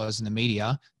publicized in the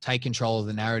media, take control of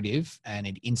the narrative and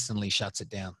it instantly shuts it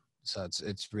down. So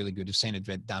it's really good. I've seen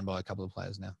it done by a couple of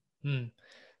players now.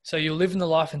 So you're living the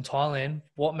life in Thailand.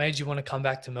 What made you want to come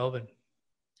back to Melbourne?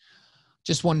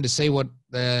 Just wanted to see what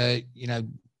it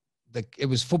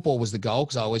was football was the goal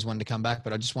because I always wanted to come back,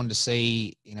 but I just wanted to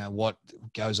see, what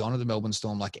goes on at the Melbourne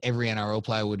Storm. Like every NRL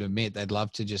player would admit, they'd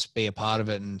love to just be a part of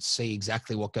it and see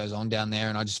exactly what goes on down there.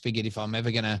 And I just figured if I'm ever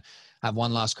going to have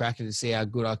one last crack at it to see how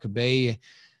good I could be,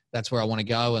 that's where I want to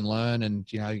go and learn and,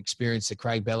 experience the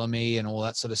Craig Bellamy and all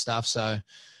that sort of stuff. So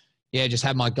yeah, just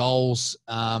had my goals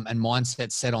and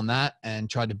mindset set on that and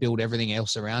tried to build everything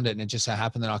else around it. And it just so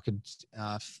happened that I could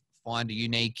find a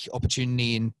unique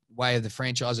opportunity in way of the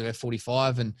franchise of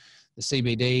F45 and the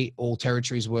CBD. All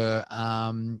territories were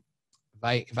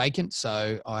vacant.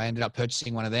 So I ended up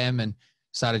purchasing one of them and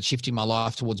started shifting my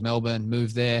life towards Melbourne,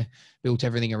 moved there, built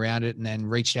everything around it, and then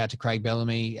reached out to Craig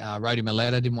Bellamy, wrote him a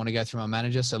letter, didn't want to go through my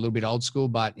manager. So a little bit old school,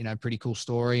 but, pretty cool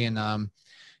story. And,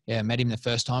 met him the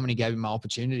first time and he gave him my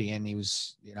opportunity and he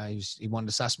was, he wanted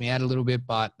to suss me out a little bit,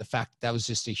 but the fact that was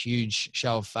just a huge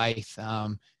show of faith.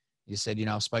 He said,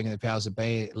 I've spoken to the powers that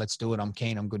be, let's do it. I'm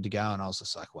keen. I'm good to go. And I was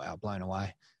just like, wow, blown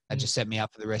away. That just set me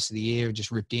up for the rest of the year.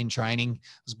 Just ripped in training.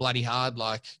 It was bloody hard,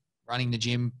 like running the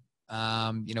gym,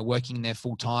 working there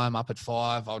full time up at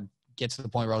 5. I'd get to the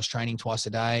point where I was training twice a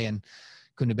day and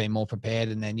couldn't have been more prepared.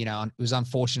 And then, it was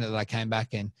unfortunate that I came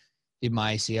back and did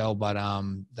my ACL, but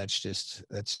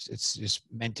it's just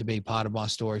meant to be part of my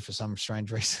story for some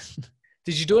strange reason.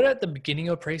 Did you do it at the beginning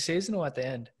of preseason or at the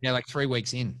end? Yeah, like 3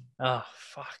 weeks in. Oh,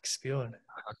 fuck, spewing.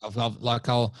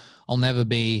 I'll never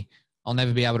be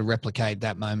able to replicate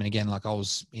that moment again. Like I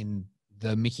was in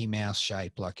the Mickey Mouse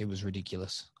shape. Like it was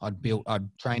ridiculous. I'd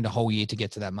trained a whole year to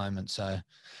get to that moment. So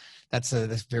that's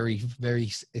very,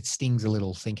 very, it stings a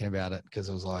little thinking about it because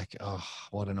it was like, oh,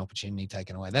 what an opportunity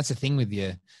taken away. That's the thing with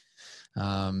you.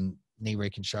 Knee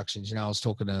reconstructions. I was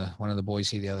talking to one of the boys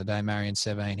here the other day, Marion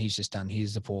Sevane. He's just done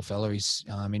his, the poor fella. He's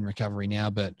in recovery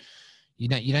now, but you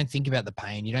don't think about the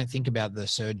pain. You don't think about the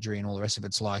surgery and all the rest of it.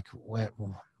 It's like, what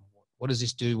does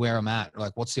this do where I'm at?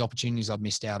 Like, what's the opportunities I've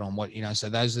missed out on? So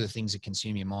those are the things that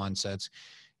consume your mind. So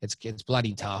it's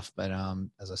bloody tough. But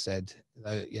as I said,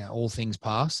 all things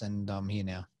pass and I'm here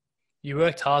now. You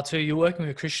worked hard too. You're working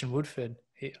with Christian Woodford.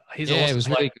 He's awesome. It was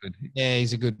really good. Yeah,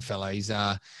 he's a good fella. He's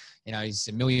he's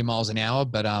a million miles an hour,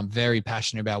 but very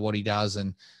passionate about what he does.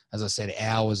 And as I said,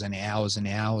 hours and hours and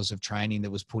hours of training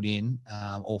that was put in,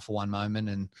 all for one moment,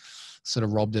 and sort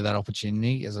of robbed of that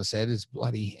opportunity. As I said, it's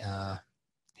bloody, hard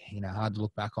to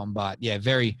look back on. But yeah,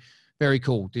 very, very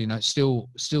cool. Still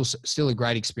a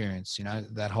great experience.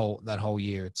 That whole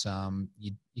year. It's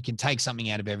you can take something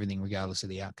out of everything regardless of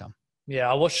the outcome. Yeah,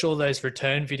 I watched all those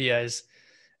return videos.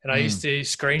 And I used to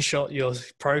screenshot your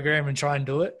program and try and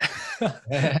do it.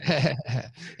 Yeah,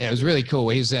 it was really cool.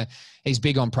 He's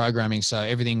big on programming. So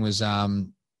everything was,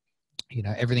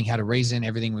 everything had a reason.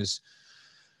 Everything was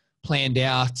planned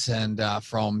out. And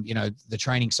from, the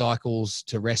training cycles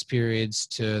to rest periods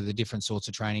to the different sorts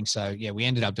of training. So, yeah, we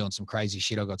ended up doing some crazy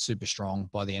shit. I got super strong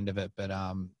by the end of it. But,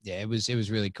 it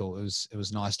was really cool. It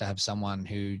was nice to have someone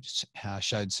who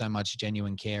showed so much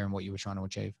genuine care in what you were trying to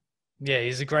achieve. Yeah,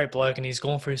 he's a great bloke and he's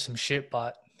gone through some shit,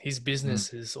 but his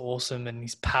business is awesome and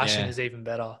his passion is even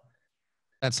better.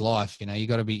 That's life. You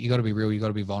got to be real. You got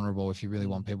to be vulnerable if you really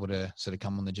want people to sort of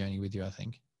come on the journey with you, I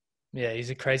think. Yeah,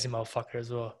 he's a crazy motherfucker as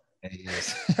well. Yeah, he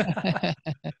is.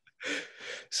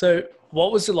 So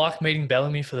what was it like meeting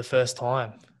Bellamy for the first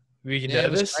time? Were you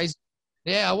nervous? It was crazy.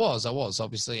 Yeah, I was.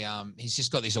 Obviously, he's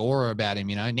just got this aura about him,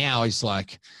 Now he's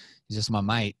just my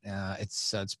mate.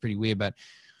 It's pretty weird, but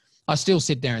I still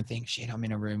sit there and think, shit, I'm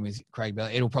in a room with Craig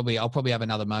Bellamy. I'll probably have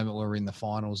another moment where we're in the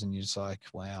finals and you're just like,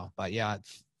 wow. But yeah,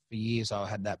 for years I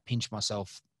had that pinch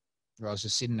myself where I was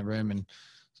just sitting in the room and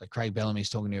it's like Craig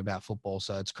Bellamy's talking to you about football.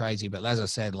 So it's crazy. But as I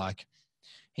said,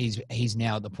 he's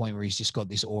now at the point where he's just got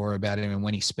this aura about him. And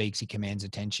when he speaks, he commands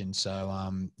attention. So,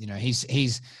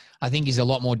 I think he's a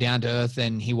lot more down to earth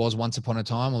than he was once upon a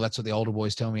time. Well, that's what the older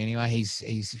boys tell me anyway.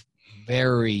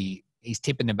 He's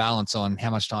tipping the balance on how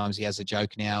much times he has a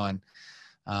joke now and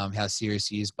how serious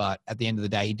he is. But at the end of the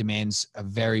day, he demands a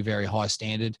very, very high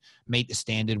standard. Meet the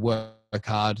standard, work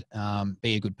hard,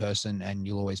 be a good person, and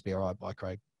you'll always be all right by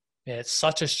Craig. Yeah, it's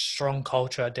such a strong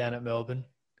culture down at Melbourne.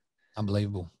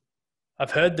 Unbelievable. I've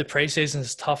heard the preseason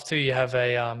is tough too. You have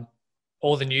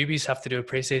all the newbies have to do a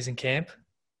preseason camp.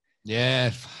 Yeah,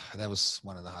 that was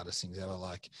one of the hardest things ever.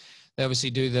 They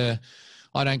obviously do the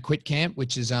I Don't Quit camp,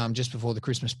 which is just before the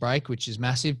Christmas break, which is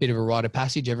massive, bit of a rite of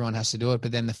passage. Everyone has to do it.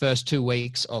 But then the first 2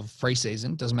 weeks of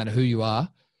preseason, doesn't matter who you are,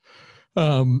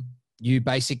 you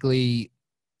basically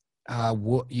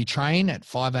you train at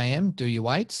 5 a.m., do your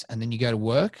weights, and then you go to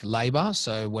work, labor.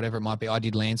 So whatever it might be, I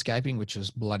did landscaping, which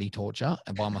was bloody torture,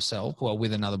 and by myself, well,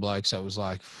 with another bloke. So it was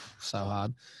like so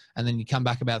hard. And then you come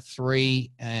back about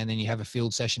 3, and then you have a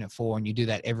field session at 4, and you do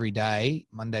that every day,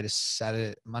 Monday to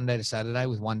Saturday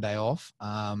with 1 day off,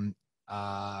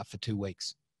 for 2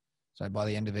 weeks. So by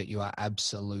the end of it, you are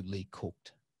absolutely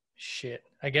cooked. Shit.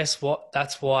 I guess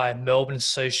that's why Melbourne's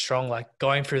so strong. Like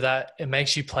going through that, it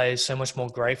makes you players so much more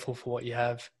grateful for what you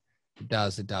have. It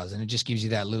does. And it just gives you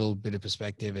that little bit of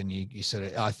perspective, and you sort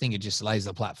of, I think it just lays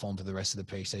the platform for the rest of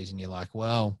the preseason. You're like,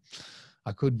 well,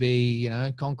 I could be,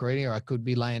 concrete, or I could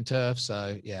be laying turf.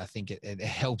 So yeah, I think it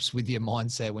helps with your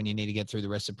mindset when you need to get through the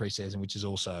rest of preseason, which is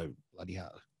also bloody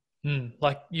hard.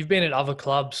 Like you've been at other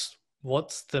clubs.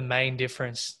 What's the main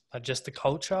difference? Like just the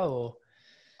culture or?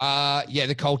 Yeah,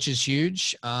 the culture's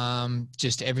huge.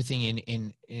 Just everything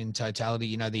in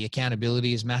totality. The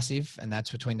accountability is massive, and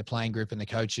that's between the playing group and the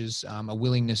coaches. A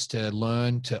willingness to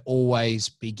learn, to always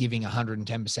be giving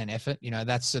 110% effort.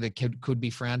 That sort of could be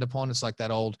frowned upon. It's like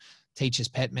that old teacher's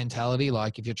pet mentality.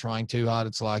 Like if you're trying too hard,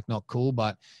 it's like not cool.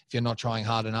 But if you're not trying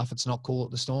hard enough, it's not cool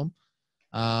at the Storm.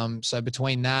 So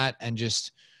between that and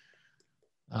just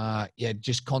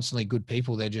constantly good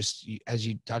people. They're just, as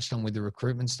you touched on with the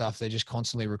recruitment stuff, they're just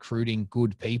constantly recruiting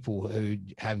good people who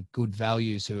have good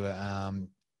values, who are,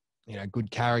 good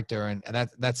character. And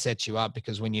that sets you up,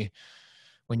 because when you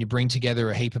bring together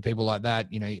a heap of people like that,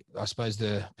 I suppose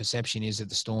the perception is at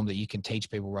the Storm that you can teach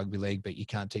people rugby league, but you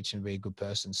can't teach them to be a good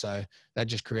person. So that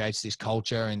just creates this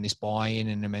culture and this buy-in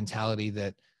and a mentality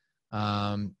that,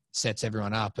 sets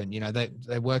everyone up. And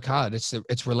they work hard.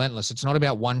 It's relentless. It's not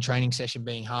about one training session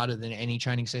being harder than any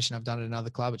training session I've done at another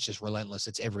club. It's just relentless.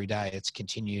 It's every day. It's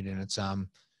continued, and it's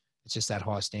just that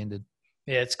high standard.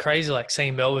 Yeah, it's crazy like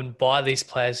seeing Melbourne buy these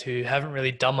players who haven't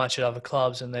really done much at other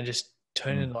clubs, and then just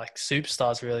turn into like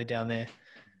superstars really down there.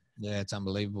 Yeah, it's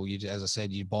unbelievable. As I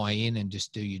said, you buy in and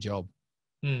just do your job.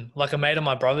 Like a mate of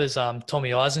my brother's,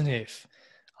 Tommy Eisenhuth.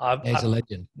 He's a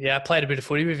legend. Yeah, I played a bit of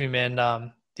footy with him,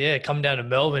 and coming down to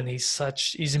Melbourne,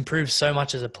 he's improved so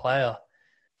much as a player.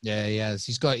 Yeah, he has.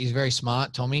 He's very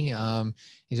smart, Tommy.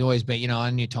 He's always been, I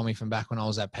knew Tommy from back when I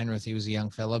was at Penrith. He was a young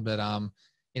fella, but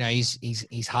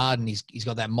he's hard, and he's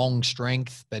got that Mong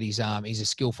strength, but he's a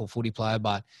skillful footy player.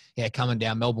 But yeah, coming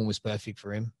down, Melbourne was perfect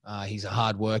for him. He's a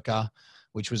hard worker,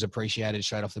 which was appreciated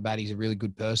straight off the bat. He's a really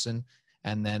good person.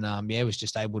 And then, was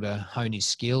just able to hone his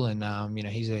skill, and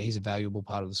he's a valuable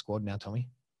part of the squad now, Tommy.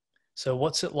 So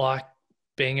what's it like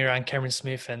being around Cameron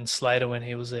Smith and Slater when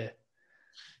he was there?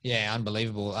 Yeah,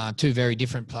 unbelievable. Two very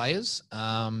different players.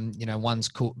 One's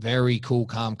cool, very cool,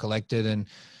 calm, collected, and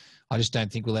I just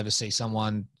don't think we'll ever see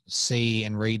someone see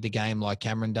and read the game like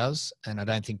Cameron does. And I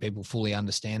don't think people fully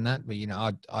understand that.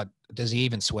 But does he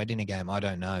even sweat in a game? I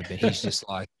don't know. But he's just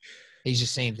he's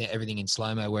just seeing everything in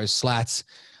slow-mo. Whereas Slats,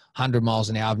 100 miles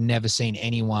an hour. I've never seen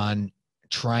anyone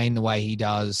train the way he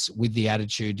does with the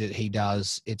attitude that he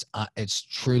does. It's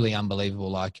truly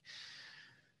unbelievable.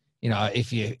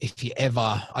 If you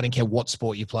ever, I don't care what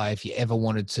sport you play, if you ever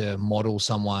wanted to model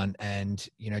someone and,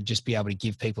 just be able to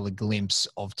give people a glimpse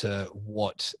of to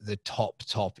what the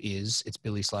top is, it's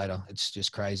Billy Slater. It's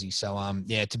just crazy. So,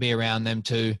 to be around them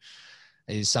too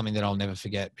is something that I'll never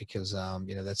forget, because,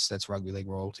 that's rugby league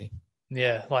royalty.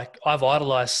 Yeah. Like I've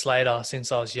idolized Slater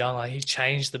since I was young. Like he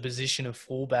changed the position of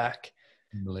fullback.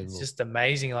 Unbelievable. It's just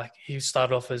amazing. Like he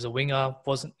started off as a winger,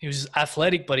 he was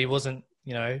athletic, but he wasn't,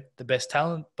 the best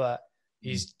talent, but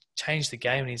he's changed the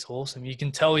game and he's awesome. You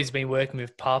can tell he's been working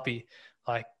with Papi.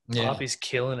 Like Papi's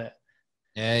killing it.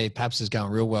 Yeah, Paps is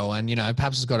going real well. And,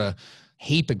 Paps has got a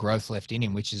heap of growth left in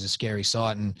him, which is a scary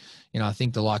sight. And, I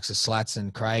think the likes of Slats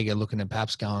and Craig are looking at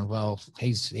Paps going, well,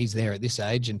 he's there at this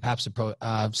age. And Paps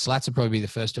Slats would probably be the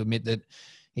first to admit that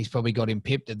he's probably got him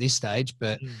pipped at this stage.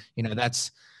 But,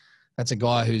 that's a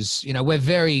guy who's,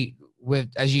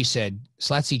 as you said,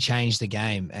 Slatsy changed the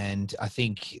game. And I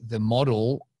think the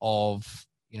model of,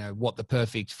 what the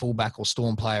perfect fullback or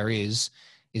Storm player is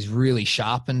really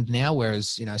sharpened now.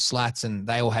 Whereas, Slats and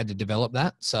they all had to develop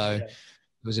that. So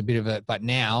it was a bit of but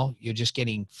now you're just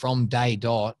getting from day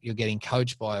dot, you're getting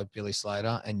coached by Billy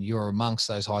Slater and you're amongst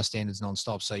those high standards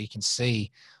nonstop. So you can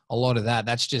see a lot of that.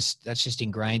 That's just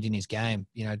ingrained in his game,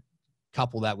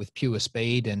 couple that with pure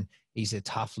speed, and he's a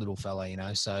tough little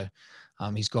fella, so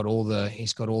he's got all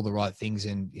the right things,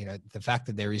 and the fact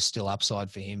that there is still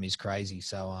upside for him is crazy.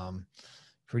 So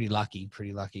pretty lucky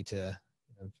to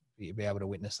be able to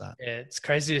witness that. Yeah, it's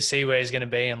crazy to see where he's going to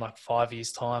be in like 5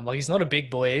 years' time. Like he's not a big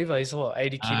boy either. He's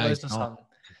 80 kilos or something.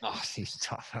 Oh, he's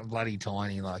bloody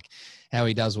tiny. Like how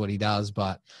he does what he does,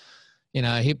 but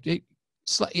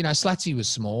Slatsy was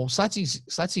small.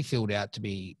 Slatsy filled out to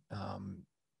be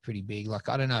pretty big. Like,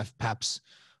 I don't know if Paps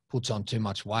puts on too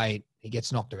much weight. He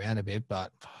gets knocked around a bit,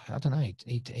 but I don't know.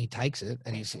 He takes it,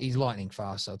 and he's lightning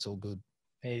fast, so it's all good.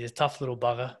 He's a tough little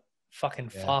bugger. Fucking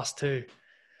fast too.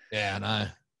 Yeah, I know.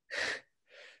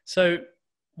 So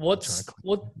what's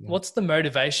the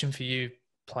motivation for you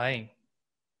playing?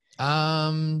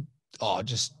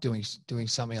 Just doing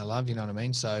something I love, you know what I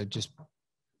mean? So just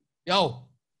all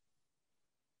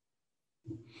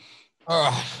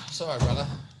right. Sorry, brother.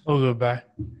 All good, bro.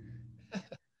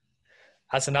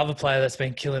 That's another player that's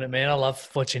been killing it, man. I love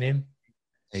watching him.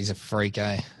 He's a freak,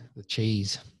 eh? The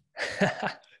cheese.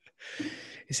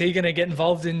 Is he going to get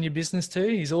involved in your business too?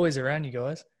 He's always around you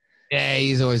guys. Yeah,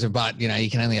 he's always but you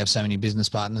can only have so many business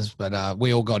partners, but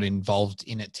we all got involved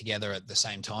in it together at the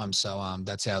same time. So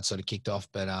that's how it sort of kicked off.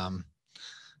 But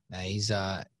he's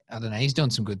I don't know, he's doing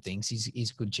some good things.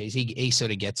 He's good cheese. He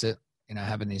sort of gets it,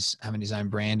 having his own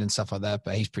brand and stuff like that,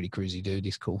 but he's pretty cruisy dude.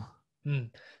 He's cool.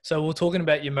 So we're talking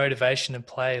about your motivation and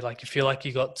play. Like, you feel like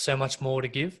you got so much more to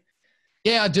give?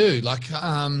 Yeah, I do. Like,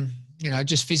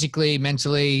 just physically,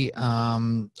 mentally,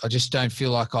 I just don't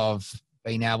feel like I've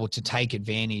been able to take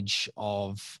advantage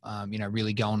of,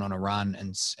 really going on a run.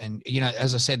 And,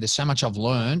 as I said, there's so much I've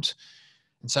learned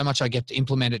and so much I get to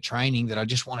implement at training that I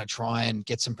just want to try and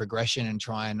get some progression and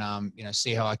try and,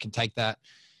 see how I can take that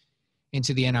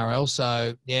into the NRL.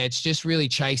 So yeah, it's just really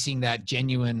chasing that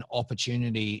genuine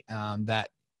opportunity that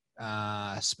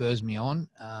spurs me on.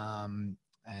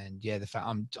 And yeah, the fact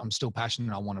I'm still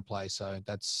passionate. I want to play. So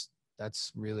that's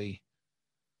really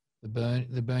the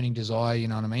burning desire. You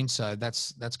know what I mean? So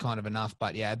that's kind of enough.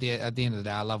 But yeah, at the end of the day,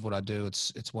 I love what I do.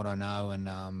 It's what I know,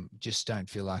 and just don't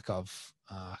feel like I've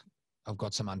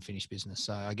got some unfinished business.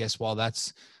 So I guess while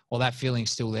that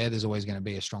feeling's still there, there's always going to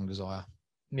be a strong desire.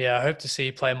 Yeah, I hope to see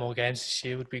you play more games this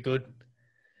year. Would be good.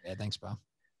 Yeah, thanks, bro.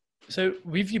 So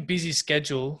with your busy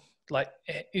schedule, like,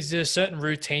 is there a certain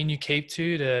routine you keep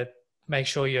to make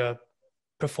sure you're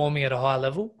performing at a high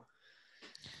level?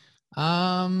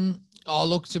 Oh,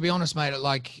 look, to be honest, mate,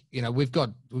 we've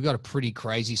got a pretty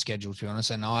crazy schedule, to be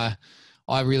honest, and I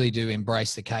really do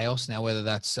embrace the chaos. Now, whether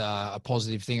that's a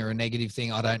positive thing or a negative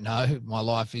thing, I don't know. My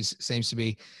life seems to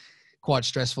be quite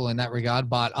stressful in that regard,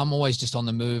 but I'm always just on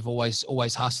the move,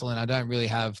 always hustling. I don't really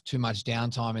have too much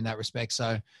downtime in that respect.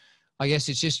 So I guess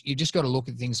it's just, you just got to look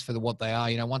at things for what they are.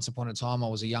 Once upon a time, I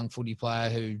was a young footy player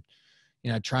who,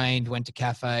 trained, went to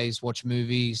cafes, watched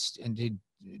movies, and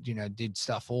did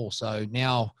stuff all. So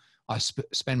now I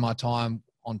spend my time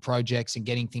on projects and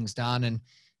getting things done. And,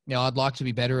 I'd like to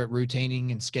be better at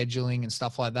routining and scheduling and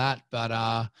stuff like that.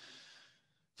 But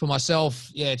for myself,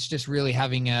 yeah, it's just really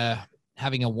having a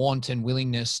want and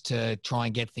willingness to try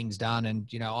and get things done. And,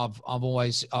 I've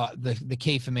always, the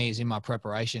key for me is in my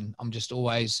preparation. I'm just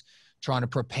always trying to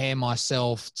prepare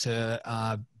myself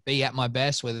to be at my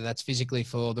best, whether that's physically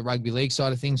for the rugby league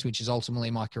side of things, which is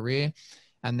ultimately my career.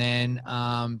 And then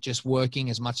just working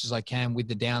as much as I can with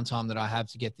the downtime that I have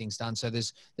to get things done. So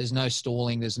there's no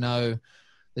stalling. There's no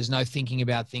thinking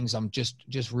about things. I'm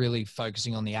just really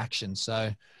focusing on the action.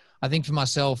 So I think for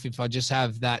myself, if I just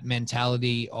have that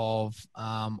mentality of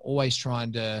always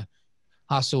trying to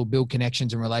hustle, build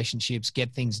connections and relationships,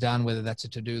 get things done, whether that's a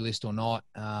to-do list or not,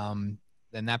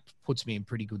 then that puts me in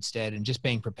pretty good stead. And just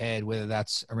being prepared, whether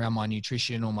that's around my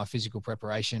nutrition or my physical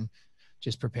preparation,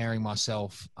 just preparing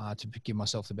myself to give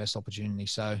myself the best opportunity.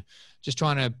 So just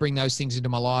trying to bring those things into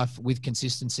my life with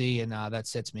consistency, and that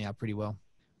sets me up pretty well.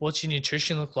 What's your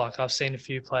nutrition look like? I've seen a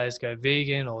few players go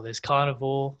vegan, or there's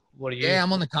carnivore. What are you? Yeah,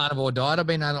 I'm on the carnivore diet. I've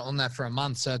been on that for a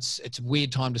month, so it's a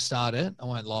weird time to start it. I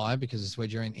won't lie, because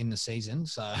we're in the season.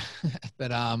 So,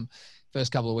 but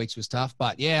first couple of weeks was tough.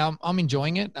 But yeah, I'm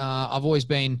enjoying it. I've always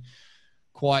been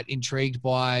quite intrigued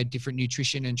by different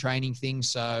nutrition and training things.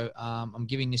 So I'm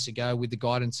giving this a go with the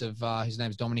guidance of his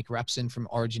name's Dominic Rapson from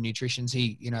Origin Nutritions.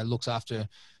 He looks after a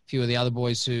few of the other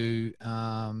boys who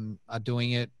are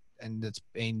doing it. And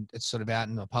it's sort of out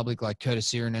in the public, like Curtis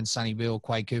Siren and Sonny Bill,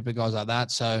 Quade Cooper, guys like that.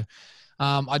 So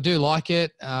I do like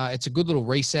it. It's a good little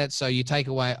reset. So you take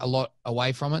away a lot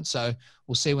away from it. So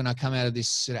we'll see when I come out of this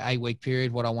sort of 8-week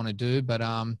period what I want to do. But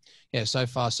yeah, so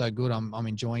far so good. I'm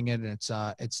enjoying it, and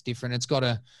it's different. It's got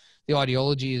the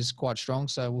ideology is quite strong.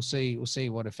 So we'll see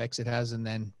what effects it has, and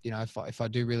then if I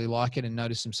do really like it and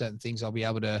notice some certain things, I'll be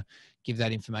able to give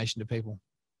that information to people.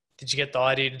 Did you get the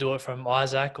idea to do it from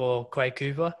Isaac or Quade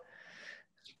Cooper?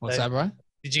 What's that, bro?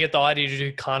 Did you get the idea to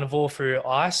do carnivore through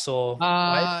ice or?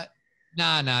 No.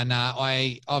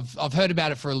 I've heard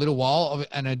about it for a little while,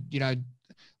 and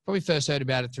probably first heard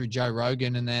about it through Joe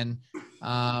Rogan, and then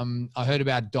I heard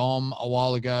about Dom a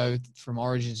while ago from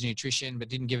Origins Nutrition, but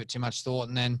didn't give it too much thought.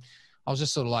 And then I was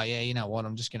just sort of like, yeah, you know what?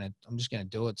 I'm just gonna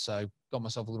do it. So got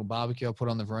myself a little barbecue I put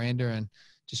on the veranda and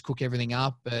just cook everything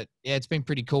up. But yeah, it's been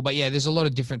pretty cool. But yeah, there's a lot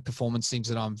of different performance things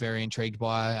that I'm very intrigued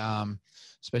by,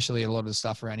 especially a lot of the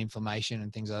stuff around inflammation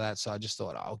and things like that. So I just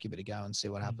thought I'll give it a go and see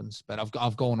what happens. But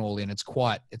I've gone all in. It's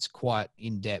quite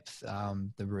in depth,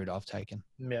 the route I've taken.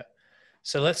 Yeah.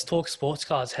 So let's talk sports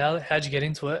cards. How'd you get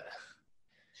into it?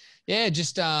 Yeah,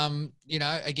 just you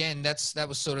know, again, that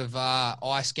was sort of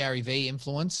Ice Gary V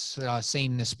influence that I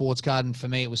seen in the sports card, and for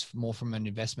me, it was more from an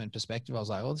investment perspective. I was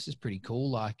like, oh, this is pretty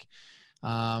cool. Like,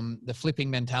 the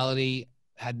flipping mentality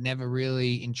had never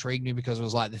really intrigued me because it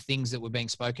was like the things that were being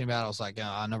spoken about. I was like,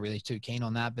 oh, I'm not really too keen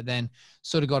on that. But then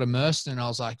sort of got immersed, and I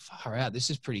was like, far out, this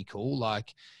is pretty cool.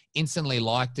 Like, instantly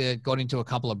liked it. Got into a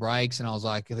couple of breaks, and I was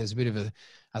like, there's a bit of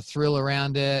a thrill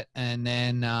around it. And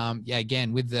then, yeah,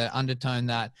 again, with the undertone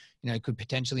that, you know, could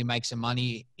potentially make some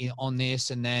money on this.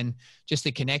 And then just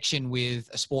the connection with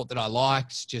a sport that I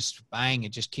liked, just bang,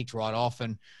 it just kicked right off.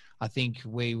 And I think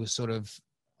we were sort of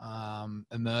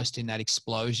immersed in that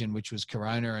explosion, which was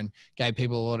Corona, and gave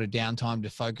people a lot of downtime to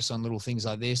focus on little things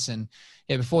like this. And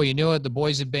yeah, before you knew it, the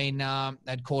boys had been,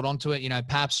 had caught onto it, you know,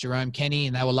 Paps, Jerome, Kenny,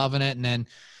 and they were loving it. And then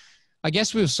I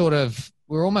guess we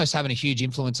were almost having a huge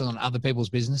influence on other people's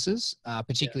businesses,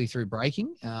 particularly through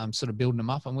breaking, sort of building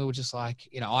them up. And we were just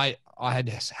like, you know, I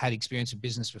had experience with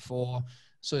business before,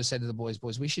 sort of said to the boys,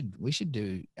 we should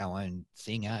do our own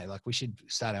thing, eh? Like, we should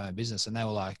start our own business. And they were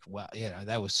like, well, you know,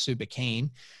 they were super keen.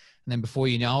 And then before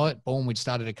you know it, boom, we'd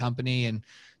started a company and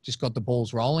just got the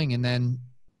balls rolling. And then,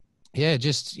 yeah,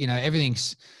 just, you know,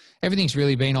 everything's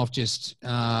really been off just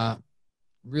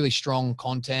really strong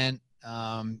content,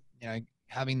 you know,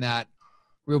 having that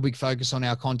real big focus on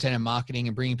our content and marketing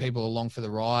and bringing people along for the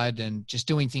ride and just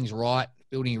doing things right,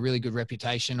 building a really good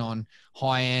reputation on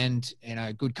high end, you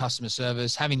know, good customer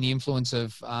service, having the influence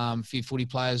of a few footy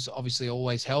players obviously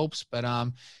always helps. But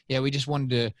yeah, we just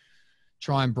wanted to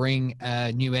try and bring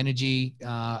a new energy,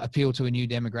 appeal to a new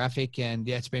demographic. And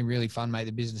yeah, it's been really fun, mate.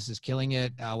 The business is killing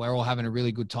it. We're all having a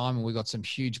really good time, and we've got some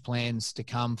huge plans to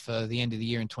come for the end of the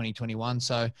year in 2021.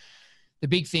 So the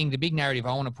big narrative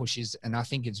I want to push is, and I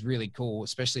think it's really cool,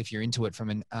 especially if you're into it from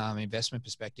an investment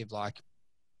perspective, like,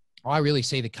 I really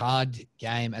see the card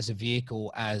game as a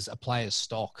vehicle, as a player's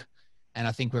stock. And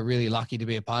I think we're really lucky to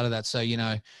be a part of that. So, you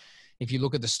know, if you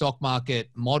look at the stock market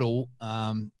model,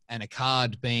 and a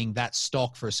card being that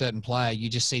stock for a certain player, you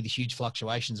just see the huge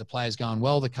fluctuations. A player's going,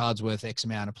 well, the card's worth X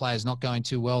amount. A player's not going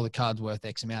too well, the card's worth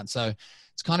X amount. So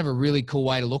it's kind of a really cool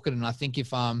way to look at it. And I think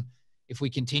if we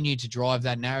continue to drive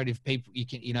that narrative, people,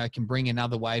 can bring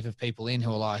another wave of people in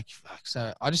who are like, fuck.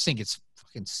 So I just think it's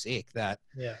fucking sick that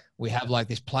we have like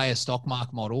this player stock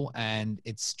mark model, and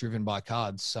it's driven by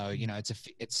cards. So, you know,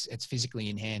 it's physically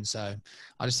in hand. So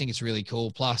I just think it's really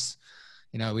cool. Plus,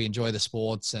 you know, we enjoy the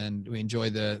sports and we enjoy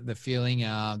the feeling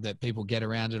that people get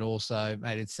around it also.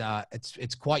 Mate,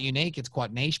 it's quite unique. It's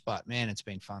quite niche, but man, it's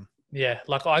been fun. Yeah,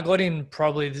 like I got in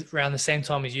probably around the same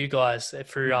time as you guys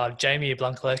through Jamie at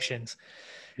Blunt Collections.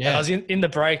 Yeah. And I was in the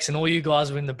breaks, and all you guys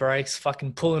were in the breaks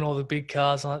fucking pulling all the big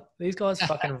cars. I'm like, these guys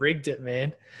fucking rigged it,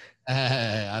 man.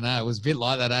 I know. It was a bit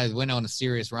like that. I went on a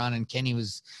serious run, and Kenny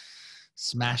was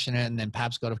smashing it, and then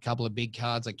Paps got a couple of big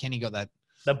cards. Like, Kenny got that.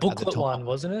 The booklet one,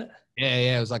 wasn't it?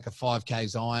 Yeah. It was like a 5K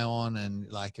Zion, and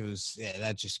like it was,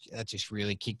 that just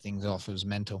really kicked things off. It was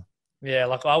mental. Yeah,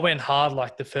 like I went hard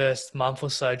like the first month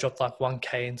or so, dropped like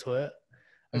 1K into it.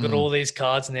 I got all these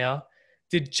cards now.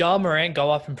 Did Ja Morant go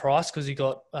up in price because he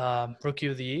got Rookie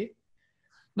of the Year?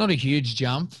 Not a huge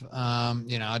jump.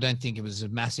 You know, I don't think it was as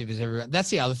massive as everyone.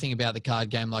 That's the other thing about the card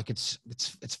game. Like, it's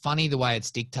funny the way it's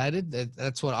dictated.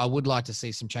 That's what I would like to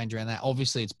see, some change around that.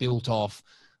 Obviously, it's built off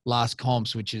last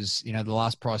comps, which is, you know, the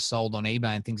last price sold on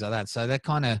eBay and things like that. So that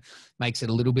kind of makes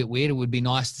it a little bit weird. It would be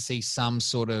nice to see some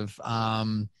sort of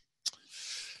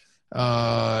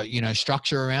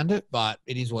structure around it, but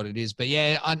it is what it is. But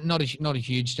yeah, not a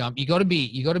huge jump. You got to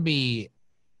be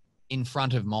in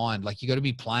front of mind. Like, you got to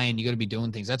be playing, you got to be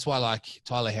doing things. That's why, like,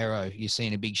 Tyler Herro, you're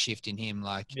seeing a big shift in him.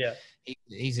 Like,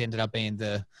 he's ended up being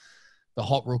the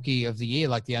hot Rookie of the Year,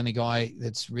 like the only guy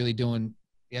that's really doing,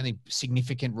 the only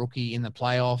significant rookie in the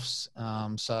playoffs.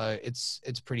 So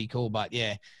it's pretty cool. But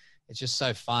yeah, it's just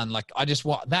so fun. Like,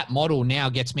 that model now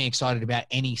gets me excited about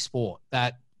any sport.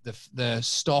 That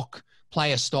the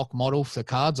player stock model for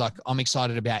cards, like, I'm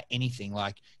excited about anything,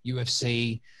 like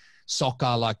UFC,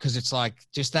 soccer, like, because it's like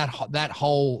just that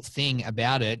whole thing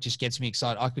about it just gets me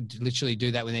excited. I could literally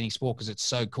do that with any sport because it's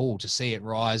so cool to see it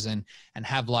rise and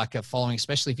have like a following,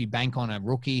 especially if you bank on a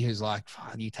rookie who's like,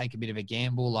 you take a bit of a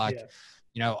gamble. Like,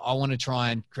 I want to try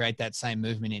and create that same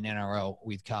movement in NRL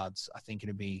with cards. I think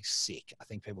it'd be sick. I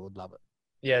think people would love it.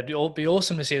 Yeah, it'd be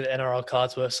awesome to see the NRL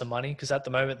cards worth some money because at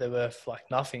the moment they're worth like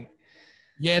nothing.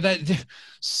 Yeah,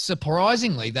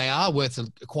 surprisingly, they are worth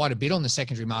quite a bit on the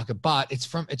secondary market, but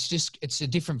it's a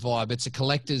different vibe. It's a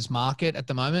collector's market at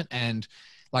the moment. And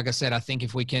like I said, I think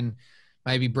if we can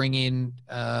maybe bring in,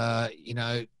 that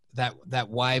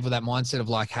wave or that mindset of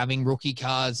like having rookie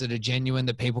cards that are genuine,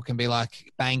 that people can be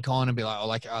like bank on and be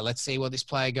like, let's see what this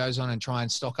player goes on and try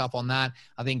and stock up on that.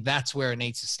 I think that's where it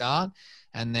needs to start.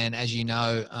 And then, as you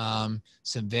know,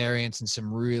 some variants and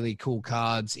some really cool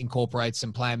cards, incorporate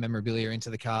some player memorabilia into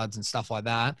the cards and stuff like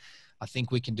that. I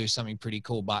think we can do something pretty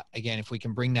cool. But again, if we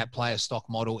can bring that player stock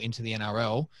model into the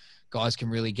NRL, guys can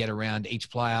really get around each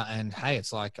player and, hey,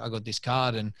 it's like, I got this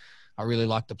card and I really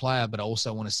like the player, but I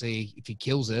also want to see if he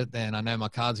kills it, then I know my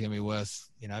card's going to be worth,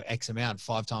 X amount,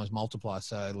 5 times multiply.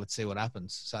 So let's see what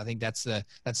happens. So I think that's the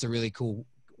really cool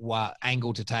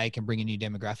angle to take and bring a new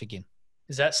demographic in.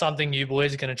 Is that something you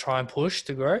boys are going to try and push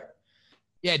to grow?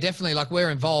 Yeah, definitely. Like, we're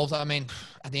involved. I mean,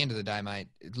 at the end of the day, mate,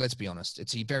 let's be honest.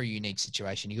 It's a very unique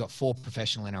situation. You've got 4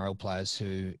 professional NRL players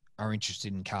who are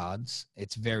interested in cards.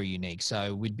 It's very unique.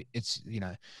 So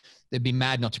they'd be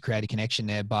mad not to create a connection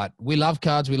there, but we love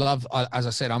cards. We love, as I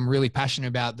said, I'm really passionate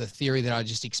about the theory that I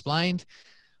just explained.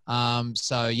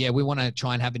 So yeah, we want to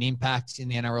try and have an impact in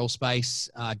the NRL space,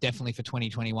 definitely for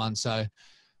 2021. So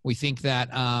we think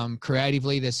that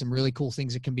creatively, there's some really cool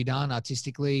things that can be done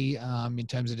artistically in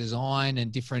terms of design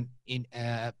and different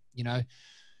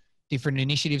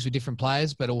initiatives with different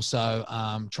players, but also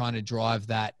trying to drive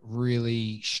that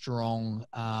really strong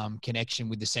connection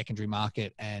with the secondary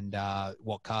market and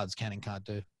what cards can and can't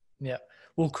do. Yeah.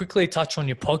 We'll quickly touch on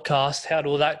your podcast. How did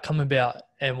all that come about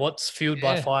and what's Fueled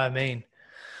by Fire mean?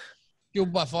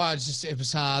 Fueled by Fire,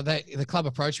 the club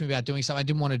approached me about doing something. I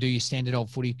didn't want to do your standard old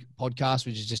footy podcast,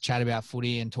 which is just chat about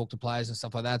footy and talk to players and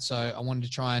stuff like that. So I wanted to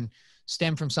try and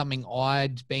stem from something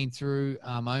I'd been through,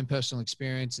 my own personal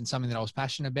experience and something that I was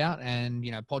passionate about. And,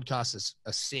 podcasts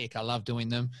are sick. I love doing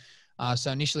them.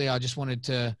 So initially I just wanted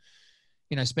to,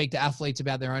 speak to athletes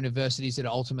about their own adversities that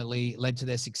ultimately led to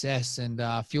their success. And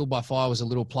Fueled by Fire was a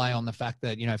little play on the fact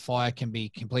that, fire can be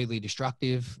completely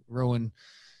destructive, ruin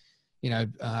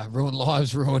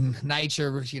lives, ruin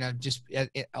nature, just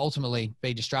ultimately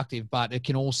be destructive, but it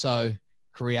can also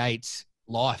create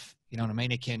life. You know what I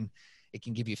mean? It can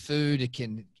give you food. It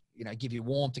can, give you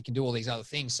warmth. It can do all these other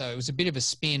things. So it was a bit of a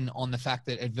spin on the fact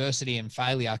that adversity and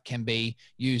failure can be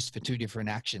used for 2 different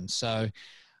actions. So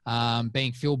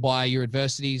being fueled by your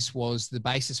adversities was the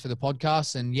basis for the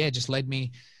podcast. And yeah, just led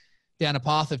me down a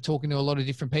path of talking to a lot of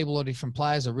different people, a lot of different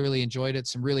players. I really enjoyed it.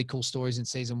 Some really cool stories in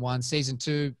season 1. Season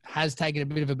 2 has taken a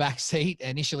bit of a back seat.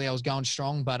 Initially I was going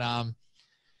strong, but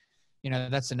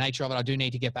that's the nature of it. I do need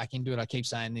to get back into it. I keep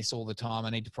saying this all the time. I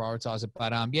need to prioritize it.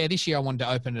 But this year I wanted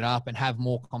to open it up and have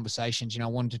more conversations. I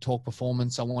wanted to talk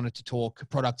performance. I wanted to talk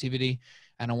productivity,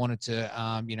 and I wanted to,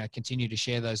 continue to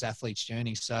share those athletes'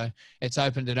 journeys. So it's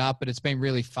opened it up, but it's been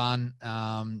really fun.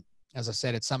 As I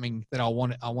said, it's something that I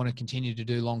want to continue to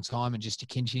do long time, and just to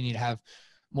continue to have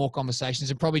more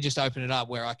conversations and probably just open it up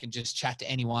where I can just chat to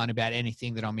anyone about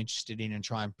anything that I'm interested in and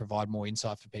try and provide more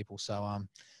insight for people. So,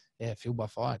 Fueled by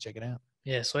Fire, check it out.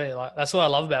 Yeah, sweet. Like, that's what I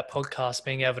love about podcasts,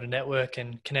 being able to network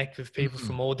and connect with people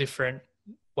from all different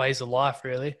ways of life,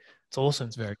 really. It's awesome.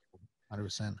 It's very cool,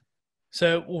 100%.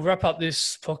 So we'll wrap up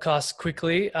this podcast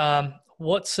quickly.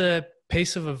 What's a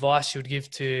piece of advice you would give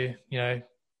to, the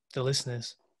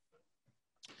listeners?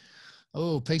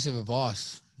 Oh, piece of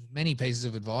advice. Many pieces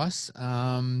of advice.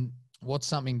 What's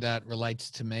something that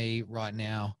relates to me right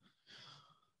now?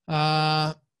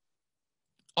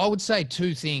 I would say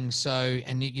 2 things. So,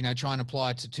 and, try and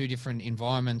apply it to 2 different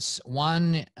environments.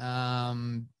 One,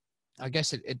 I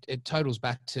guess it totals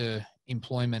back to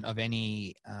employment of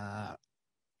any,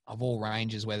 of all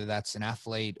ranges, whether that's an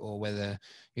athlete or whether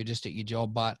you're just at your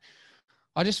job. But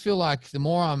I just feel like the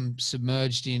more I'm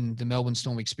submerged in the Melbourne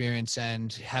Storm experience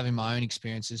and having my own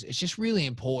experiences, it's just really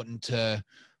important to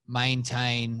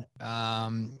maintain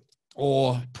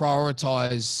or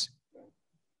prioritize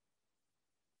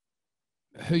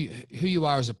who you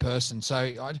are as a person.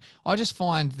 So I just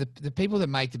find the people that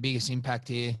make the biggest impact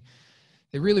here,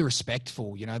 they're really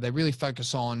respectful. They really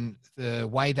focus on the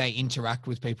way they interact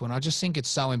with people. And I just think it's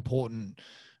so important.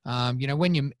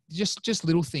 When you just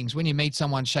little things, when you meet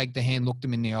someone, shake their hand, look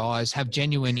them in the eyes, have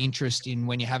genuine interest in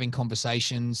when you're having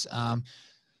conversations,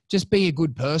 just be a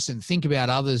good person, think about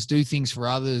others, do things for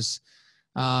others,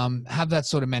 have that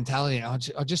sort of mentality. And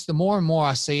I just, the more and more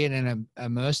I see it and am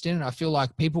immersed in it, I feel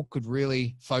like people could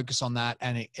really focus on that,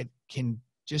 and it can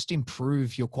just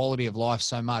improve your quality of life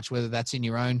so much, whether that's in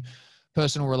your own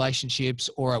personal relationships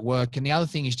or at work. And the other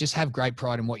thing is just have great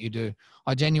pride in what you do.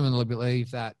 I genuinely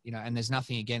believe that, you know, and there's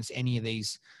nothing against any of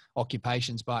these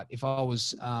occupations, but if I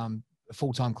was a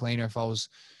full-time cleaner, if I was,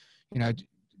 you know,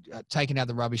 taking out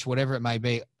the rubbish, whatever it may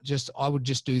be, I would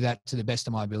just do that to the best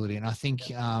of my ability. And I think,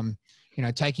 you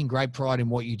know, taking great pride in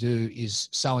what you do is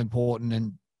so important.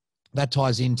 And that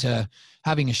ties into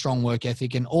having a strong work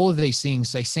ethic, and all of these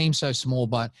things, they seem so small,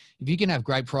 but if you can have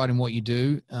great pride in what you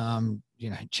do, you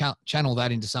know, channel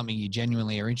that into something you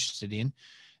genuinely are interested in,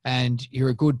 and you're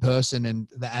a good person, and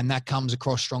that comes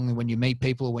across strongly when you meet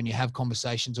people, or when you have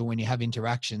conversations, or when you have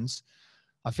interactions.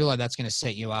 I feel like that's going to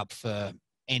set you up for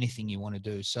anything you want to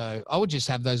do. So I would just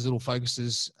have those little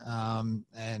focuses,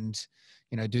 and,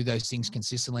 you know, do those things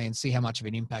consistently and see how much of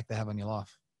an impact they have on your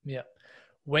life. Yeah.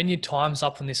 When your time's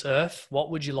up on this earth,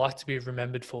 what would you like to be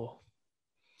remembered for?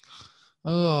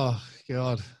 Oh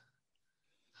God.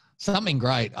 Something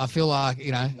great. I feel like,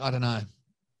 you know, I don't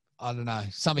know.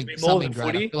 Something great.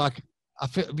 Footy? I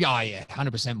feel, yeah,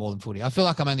 100% more than footy. I feel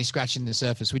like I'm only scratching the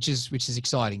surface, which is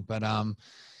exciting. But,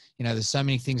 you know, there's so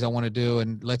many things I want to do,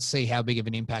 and let's see how big of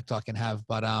an impact I can have.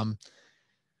 But,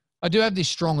 I do have this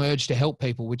strong urge to help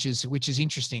people, which is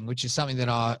interesting, which is something that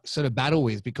I sort of battle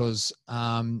with, because,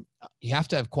 you have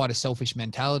to have quite a selfish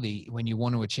mentality when you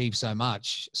want to achieve so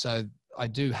much. So I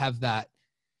do have that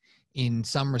in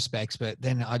some respects, but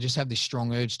then I just have this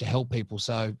strong urge to help people.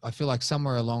 So I feel like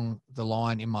somewhere along the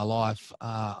line in my life,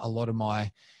 a lot of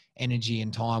my energy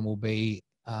and time will be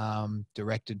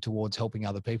directed towards helping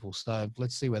other people. So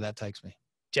let's see where that takes me.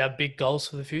 Do you have big goals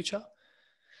for the future?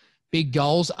 Big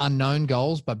goals, unknown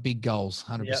goals, but big goals,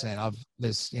 100%.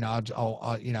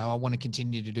 Yep. I want to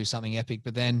continue to do something epic,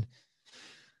 but then,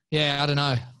 yeah, I don't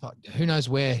know. Who knows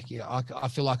where? I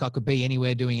feel like I could be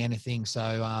anywhere doing anything.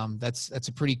 So that's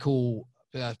a pretty cool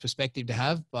perspective to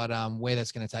have. But where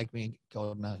that's going to take me,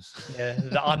 God knows. Yeah,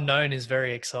 the unknown is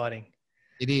very exciting.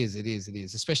 It is.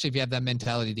 Especially if you have that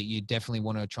mentality that you definitely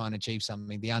want to try and achieve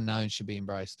something. The unknown should be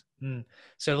embraced.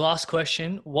 So last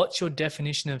question, what's your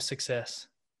definition of success?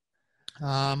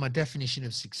 My definition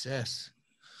of success.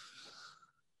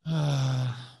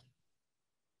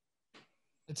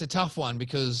 It's a tough one,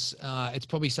 because it's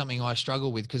probably something I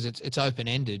struggle with, because it's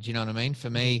open-ended. You know what I mean? For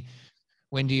me,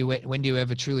 when do you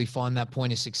ever truly find that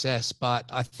point of success? But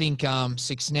I think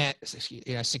success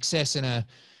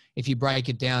if you break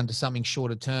it down to something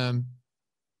shorter term,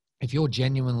 if you're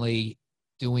genuinely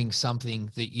doing something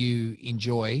that you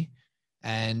enjoy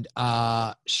and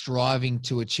are striving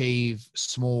to achieve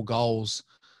small goals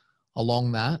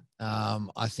along that,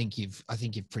 I think you've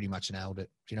pretty much nailed it.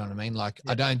 Do you know what I mean? Like,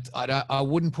 yeah. I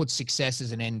wouldn't put success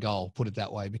as an end goal, put it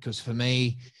that way, because for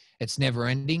me, it's never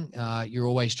ending. You're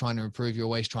always trying to improve. You're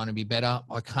always trying to be better.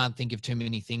 I can't think of too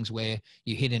many things where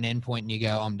you hit an end point and you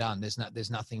go, I'm done.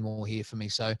 There's nothing more here for me.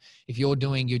 So if you're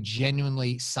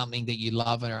genuinely something that you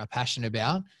love and are passionate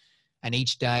about, and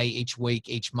each day, each week,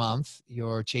 each month,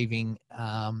 you're achieving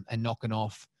and knocking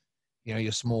off, you know,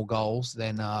 your small goals,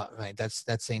 then mate,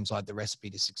 that seems like the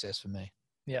recipe to success for me.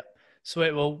 Yeah.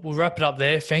 Sweet. Well, we'll wrap it up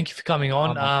there. Thank you for coming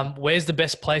on. Where's the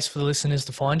best place for the listeners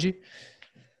to find you?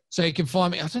 So you can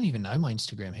find me. I don't even know my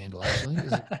Instagram handle, actually.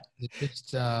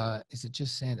 Is it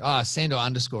just Sandor? Sandor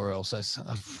 _Earl. So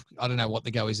I don't know what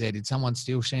the go is there. Did someone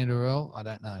steal Sandor Earl? I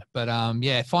don't know. But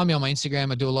yeah, find me on my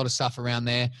Instagram. I do a lot of stuff around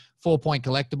there. 4 Point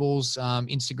Collectibles,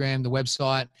 Instagram, the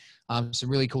website. Some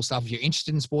really cool stuff. If you're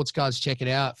interested in sports cards, check it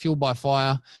out. Fueled by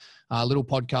Fire. Little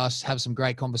podcast, have some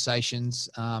great conversations.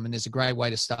 And there's a great way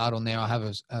to start on there. I have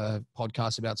a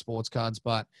podcast about sports cards,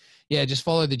 but yeah, just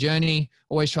follow the journey.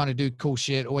 Always trying to do cool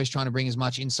shit. Always trying to bring as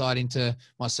much insight into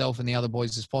myself and the other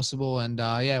boys as possible. And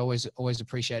yeah, always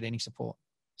appreciate any support.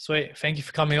 Sweet. Thank you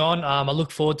for coming on. I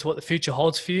look forward to what the future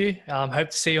holds for you. Hope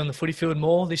to see you on the footy field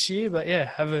more this year, but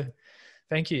yeah,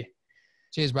 thank you.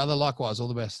 Cheers, brother. Likewise. All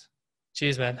the best.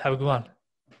 Cheers, man. Have a good one.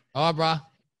 All right, bro.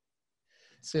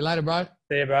 See you later, bro.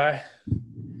 See you, bro.